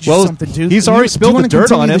ask you Well, something, dude. he's Do already you spilled wanna the dirt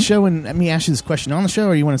continue on him. The show and let me ask you this question on the show,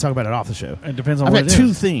 or you want to talk about it off the show? It depends on I've what got it two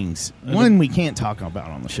is. things. One, we can't talk about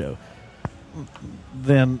on the show.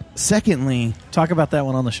 Then Secondly, talk about that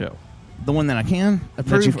one on the show. the one that I can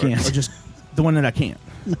approve, you can't. or just the one that I can't.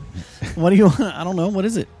 What do you want? I don't know. What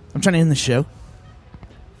is it? I'm trying to end the show.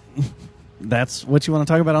 That's what you want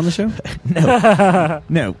to talk about on the show?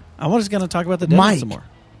 No, I was just going to talk about the desert Mike. some more.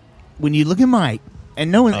 when you look at Mike,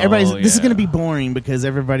 and no one, everybody's. This is yeah. going to be boring because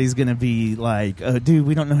everybody's going to be like, "Oh, dude,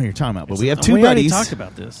 we don't know who you're talking about." But we have two we already buddies. talked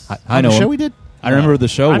about this. I On know the show him. we did. I remember the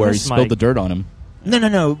show I where he miss spilled Mike. the dirt on him.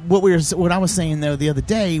 No. What I was saying though, the other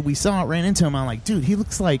day we ran into him. I'm like, dude, he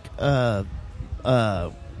looks like Daniel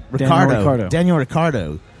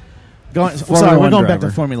Ricciardo. Sorry, we're going back to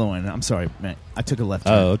driver. Formula One. I'm sorry, man. I took a left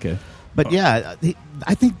turn. Oh, okay. But yeah,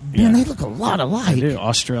 I think man, they look a lot alike. I do.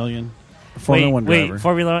 Australian Formula One driver. Wait,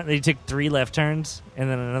 Formula One. They took 3 left turns and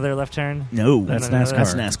then another left turn. No, That's No, no, no,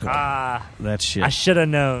 NASCAR. that's NASCAR. Ah, That's shit. I should have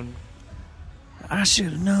known. I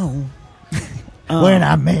should have known. When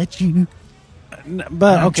I met you,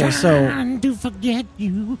 But okay, so trying to forget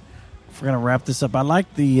you. if we're gonna wrap this up, I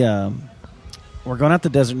like the. We're going out the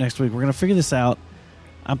desert next week. We're gonna figure this out.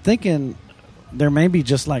 I'm thinking there may be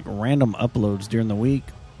just like random uploads during the week.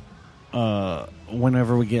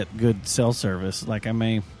 Whenever we get good cell service, like I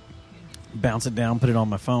may bounce it down, put it on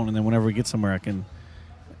my phone, and then whenever we get somewhere, I can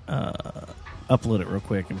upload it real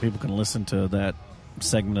quick, and people can listen to that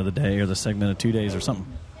segment of the day or the segment of 2 days or something.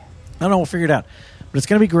 I don't know. We'll figure it out. But it's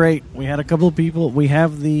going to be great. We had a couple of people. We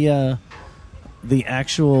have the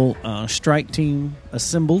actual strike team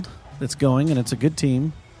assembled that's going, and it's a good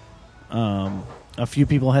team. A few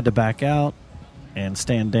people had to back out and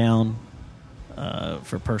stand down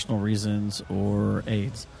for personal reasons or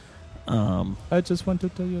AIDS. I just want to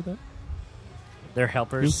tell you that. Their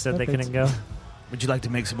helpers said they couldn't go. Would you like to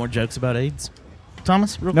make some more jokes about AIDS,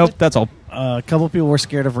 Thomas? Real Nope, quick? that's all. A couple of people were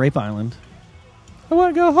scared of Rape Island. I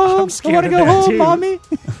want to go home. I'm scared I want to of go that, home, too. mommy.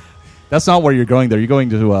 That's not where you're going there. You're going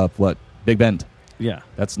to, what? Big Bend. Yeah,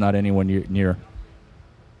 That's not anyone near.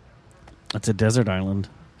 it's a desert island.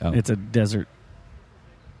 Oh. It's a desert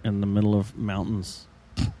in the middle of mountains.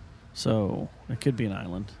 So it could be an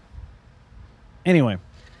island. Anyway,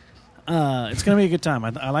 it's going to be a good time.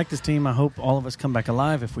 I like this team. I hope all of us come back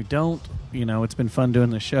alive. If we don't, it's been fun doing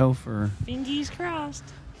this show for Fingers crossed.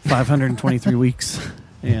 523 weeks.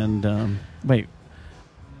 And wait,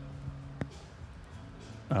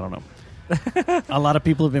 I don't know. A lot of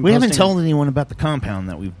people have been We haven't posting- told anyone about the compound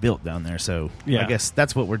that we've built down there, so Yeah. I guess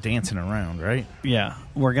that's what we're dancing around, right? Yeah,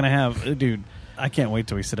 we're gonna have, dude. I can't wait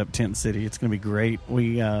till we set up Tent City. It's gonna be great.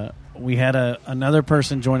 We had another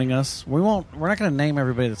person joining us. We're not gonna name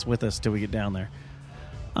everybody that's with us till we get down there.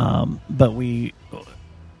 But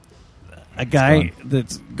a guy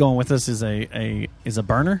that's going with us is a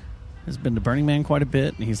burner. Has been to Burning Man quite a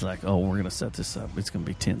bit, and he's like, "Oh, we're gonna set this up. It's gonna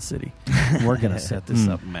be Tent City. We're gonna set this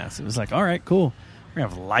up massive." It's like, "All right, cool. We're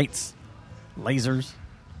gonna have lights, lasers,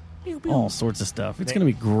 all sorts of stuff. It's gonna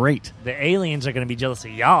be great." The aliens are going to be jealous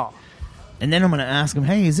of y'all. And then I'm going to ask him,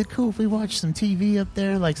 "Hey, is it cool if we watch some TV up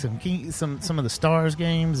there, like some of the Stars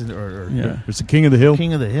games, or Yeah. There's the King of the Hill.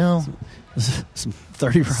 King of the Hill, Some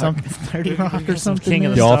 30 Rock. some 30 Rock or something?" King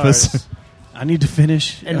of The the Office. Stars. I need to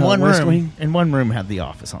finish In one West room, Wing. in one room, had The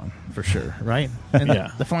Office on for sure, right? And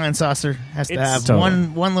Yeah. the flying saucer has to It's have totally-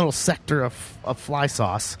 one little sector of fly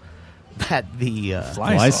sauce that the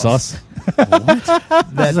Fly sauce. that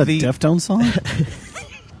This is a the Deftone song.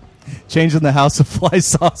 Changing the house of fly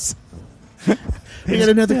sauce. we got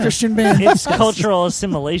another Christian band. It's cultural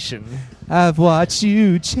assimilation. I've watched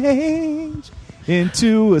you change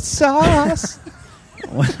into a sauce.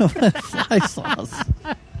 Fly sauce.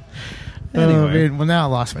 Oh, Anyway. man. Well, now I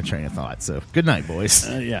lost my train of thought. So good night, boys.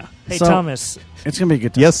 Yeah. Hey, So, Thomas, it's gonna be a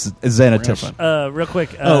good time. Yes, We're gonna have Xanatish. fun. real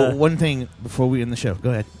quick. One thing before we end the show.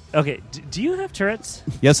 Go ahead. Okay, do you have Tourette's?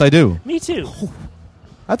 Yes, I do. Me too.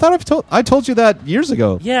 I thought I told you that years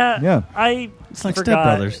ago. Yeah. Yeah. It's like Step forgot.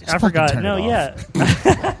 Brothers. I forgot. turn No, it yeah.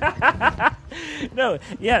 No,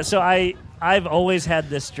 yeah. So I've always had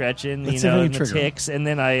this stretching, Let's see if I can and the trigger 'em. tics, and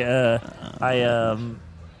then I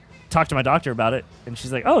talked to my doctor about it, and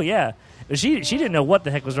she's like, "Oh yeah." She didn't know what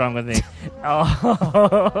the heck was wrong with me.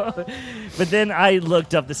 But then I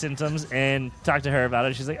looked up the symptoms and talked to her about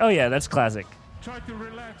it. She's like, "Oh yeah, that's classic." Try to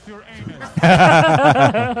relax your anus.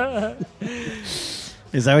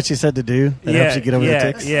 Is that what you said to do? That helps you get over the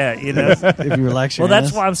tics? Yeah, you know. If you relax your that's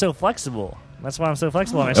anus? why I'm so flexible. That's why I'm so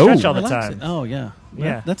flexible. I stretch all the Relax time. it. Oh, yeah.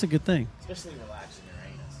 Yeah. That's a good thing. Especially relaxing your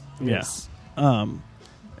anus. Yes.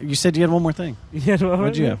 You said you had one more thing.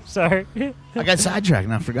 What'd you have? Sorry. I got sidetracked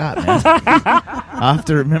and I forgot, man. I'll have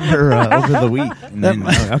to remember over the week. And then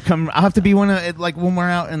I'll have to be when we're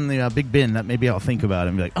out in the Big Bend. That maybe I'll think about it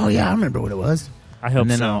and be like, oh yeah, I remember what it was. I hope and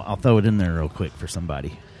then so. I'll throw it in there real quick for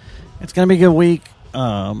somebody. It's going to be a good week.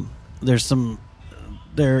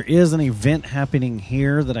 There is an event happening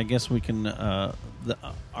here that I guess we can. Our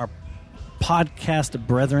podcast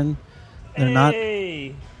brethren, they're not.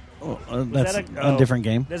 That's a different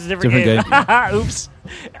game. That's a different game. Oops.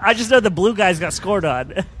 I just know the blue guys got scored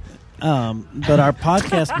on. But our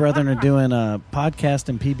podcast brethren are doing a podcast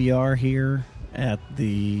and PBR here at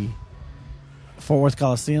the Fort Worth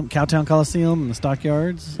Coliseum, Cowtown Coliseum in the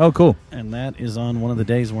Stockyards. Oh, cool. And that is on one of the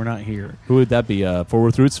days we're not here. Who would that be? Fort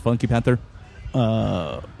Worth Roots, Funky Panther?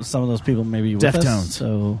 Some of those people may be with Deftones. us.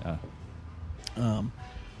 So,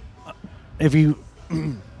 if you...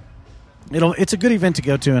 It's a good event to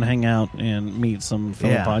go to and hang out and meet some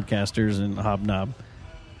fellow podcasters and hobnob.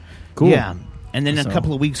 Cool. Yeah. And then in a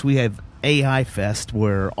couple of weeks, we have AI Fest,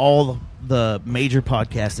 where all the major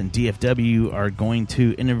podcasts in DFW are going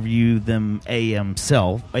to interview them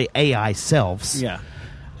AI selves. Yeah.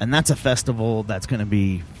 And that's a festival that's going to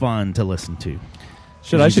be fun to listen to.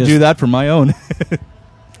 I should do that for my own.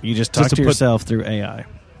 You just talk to yourself through AI.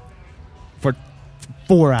 For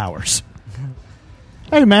 4 hours.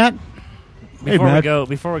 Hey, Matt. Before we go,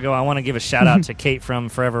 I want to give a shout out to Kate from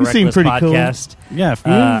Forever You seem Reckless pretty podcast. Cool.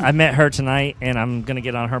 Yeah, I met her tonight, and I'm going to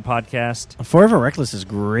get on her podcast. Forever Reckless is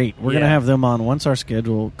great. We're going to have them on once our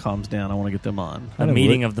schedule calms down. I want to get them on. A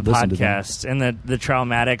meeting of the podcast and the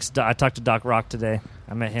Traumatics. I talked to Doc Rock today.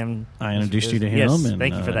 I met him. I introduced you to him. Yes, and,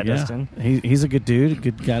 thank you for that, Dustin. He's a good dude, a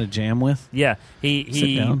good guy to jam with. Yeah,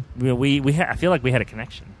 Sit down. I feel like we had a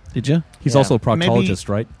connection. Did you? He's also a proctologist,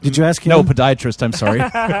 right? Did you ask him? No, podiatrist. I'm sorry.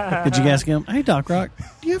 Did you ask him? Hey, Doc Rock,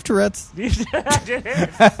 do you have Tourette's? But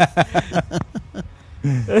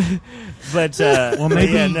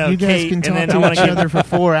maybe you guys can talk to each other for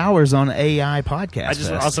 4 hours on AI podcast. I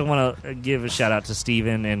just also want to give a shout out to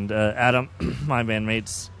Steven and Adam, my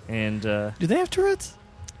bandmates. And do they have Tourette's?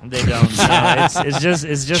 They don't. No, it's just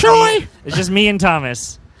Troy. It's just me and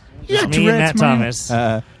Thomas. Yeah, me and Matt Thomas.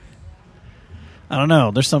 I don't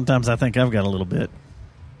know. There's sometimes I think I've got a little bit.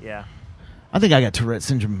 Yeah. I think I got Tourette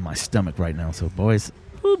syndrome in my stomach right now. So, boys,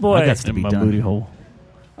 oh boy, I got to in be my done. booty hole.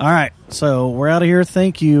 All right, so we're out of here.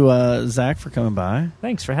 Thank you, Zach, for coming by.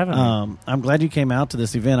 Thanks for having me. I'm glad you came out to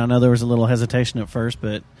this event. I know there was a little hesitation at first,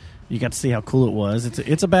 but you got to see how cool it was.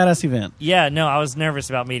 It's a badass event. Yeah, no, I was nervous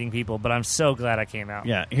about meeting people, but I'm so glad I came out.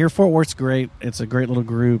 Yeah, here Fort Worth's great. It's a great little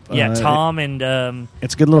group. Yeah, Tom and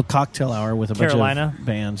it's a good little cocktail hour with a Carolina. bunch of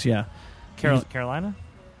bands. Yeah, Carolina.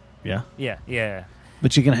 Yeah. Yeah.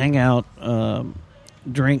 But you can hang out,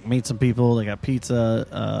 drink, meet some people. They got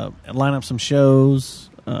pizza, line up some shows,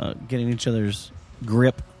 get in each other's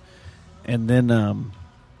grip, and then I'm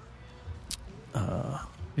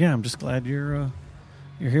just glad you're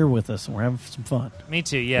here with us and we're having some fun. Me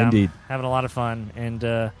too. Yeah, indeed, I'm having a lot of fun, and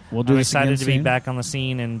we'll do I'm this excited again to be soon. back on the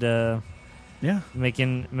scene and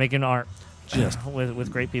making art just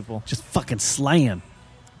with great people. Just fucking slaying.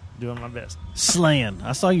 Doing my best. Slaying.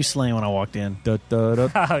 I saw you slaying when I walked in.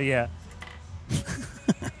 Oh, yeah.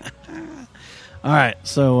 All right.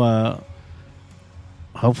 So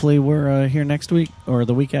hopefully we're here next week or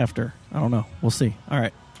the week after. I don't know. We'll see. All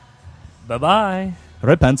right. Bye-bye.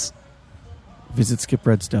 Red Pants. Visit Skip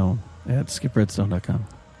Redstone at skipredstone.com.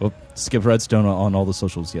 Well, Skip Redstone on all the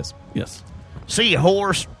socials, yes. Yes. See you,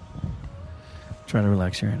 horse. Try to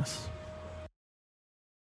relax your anus.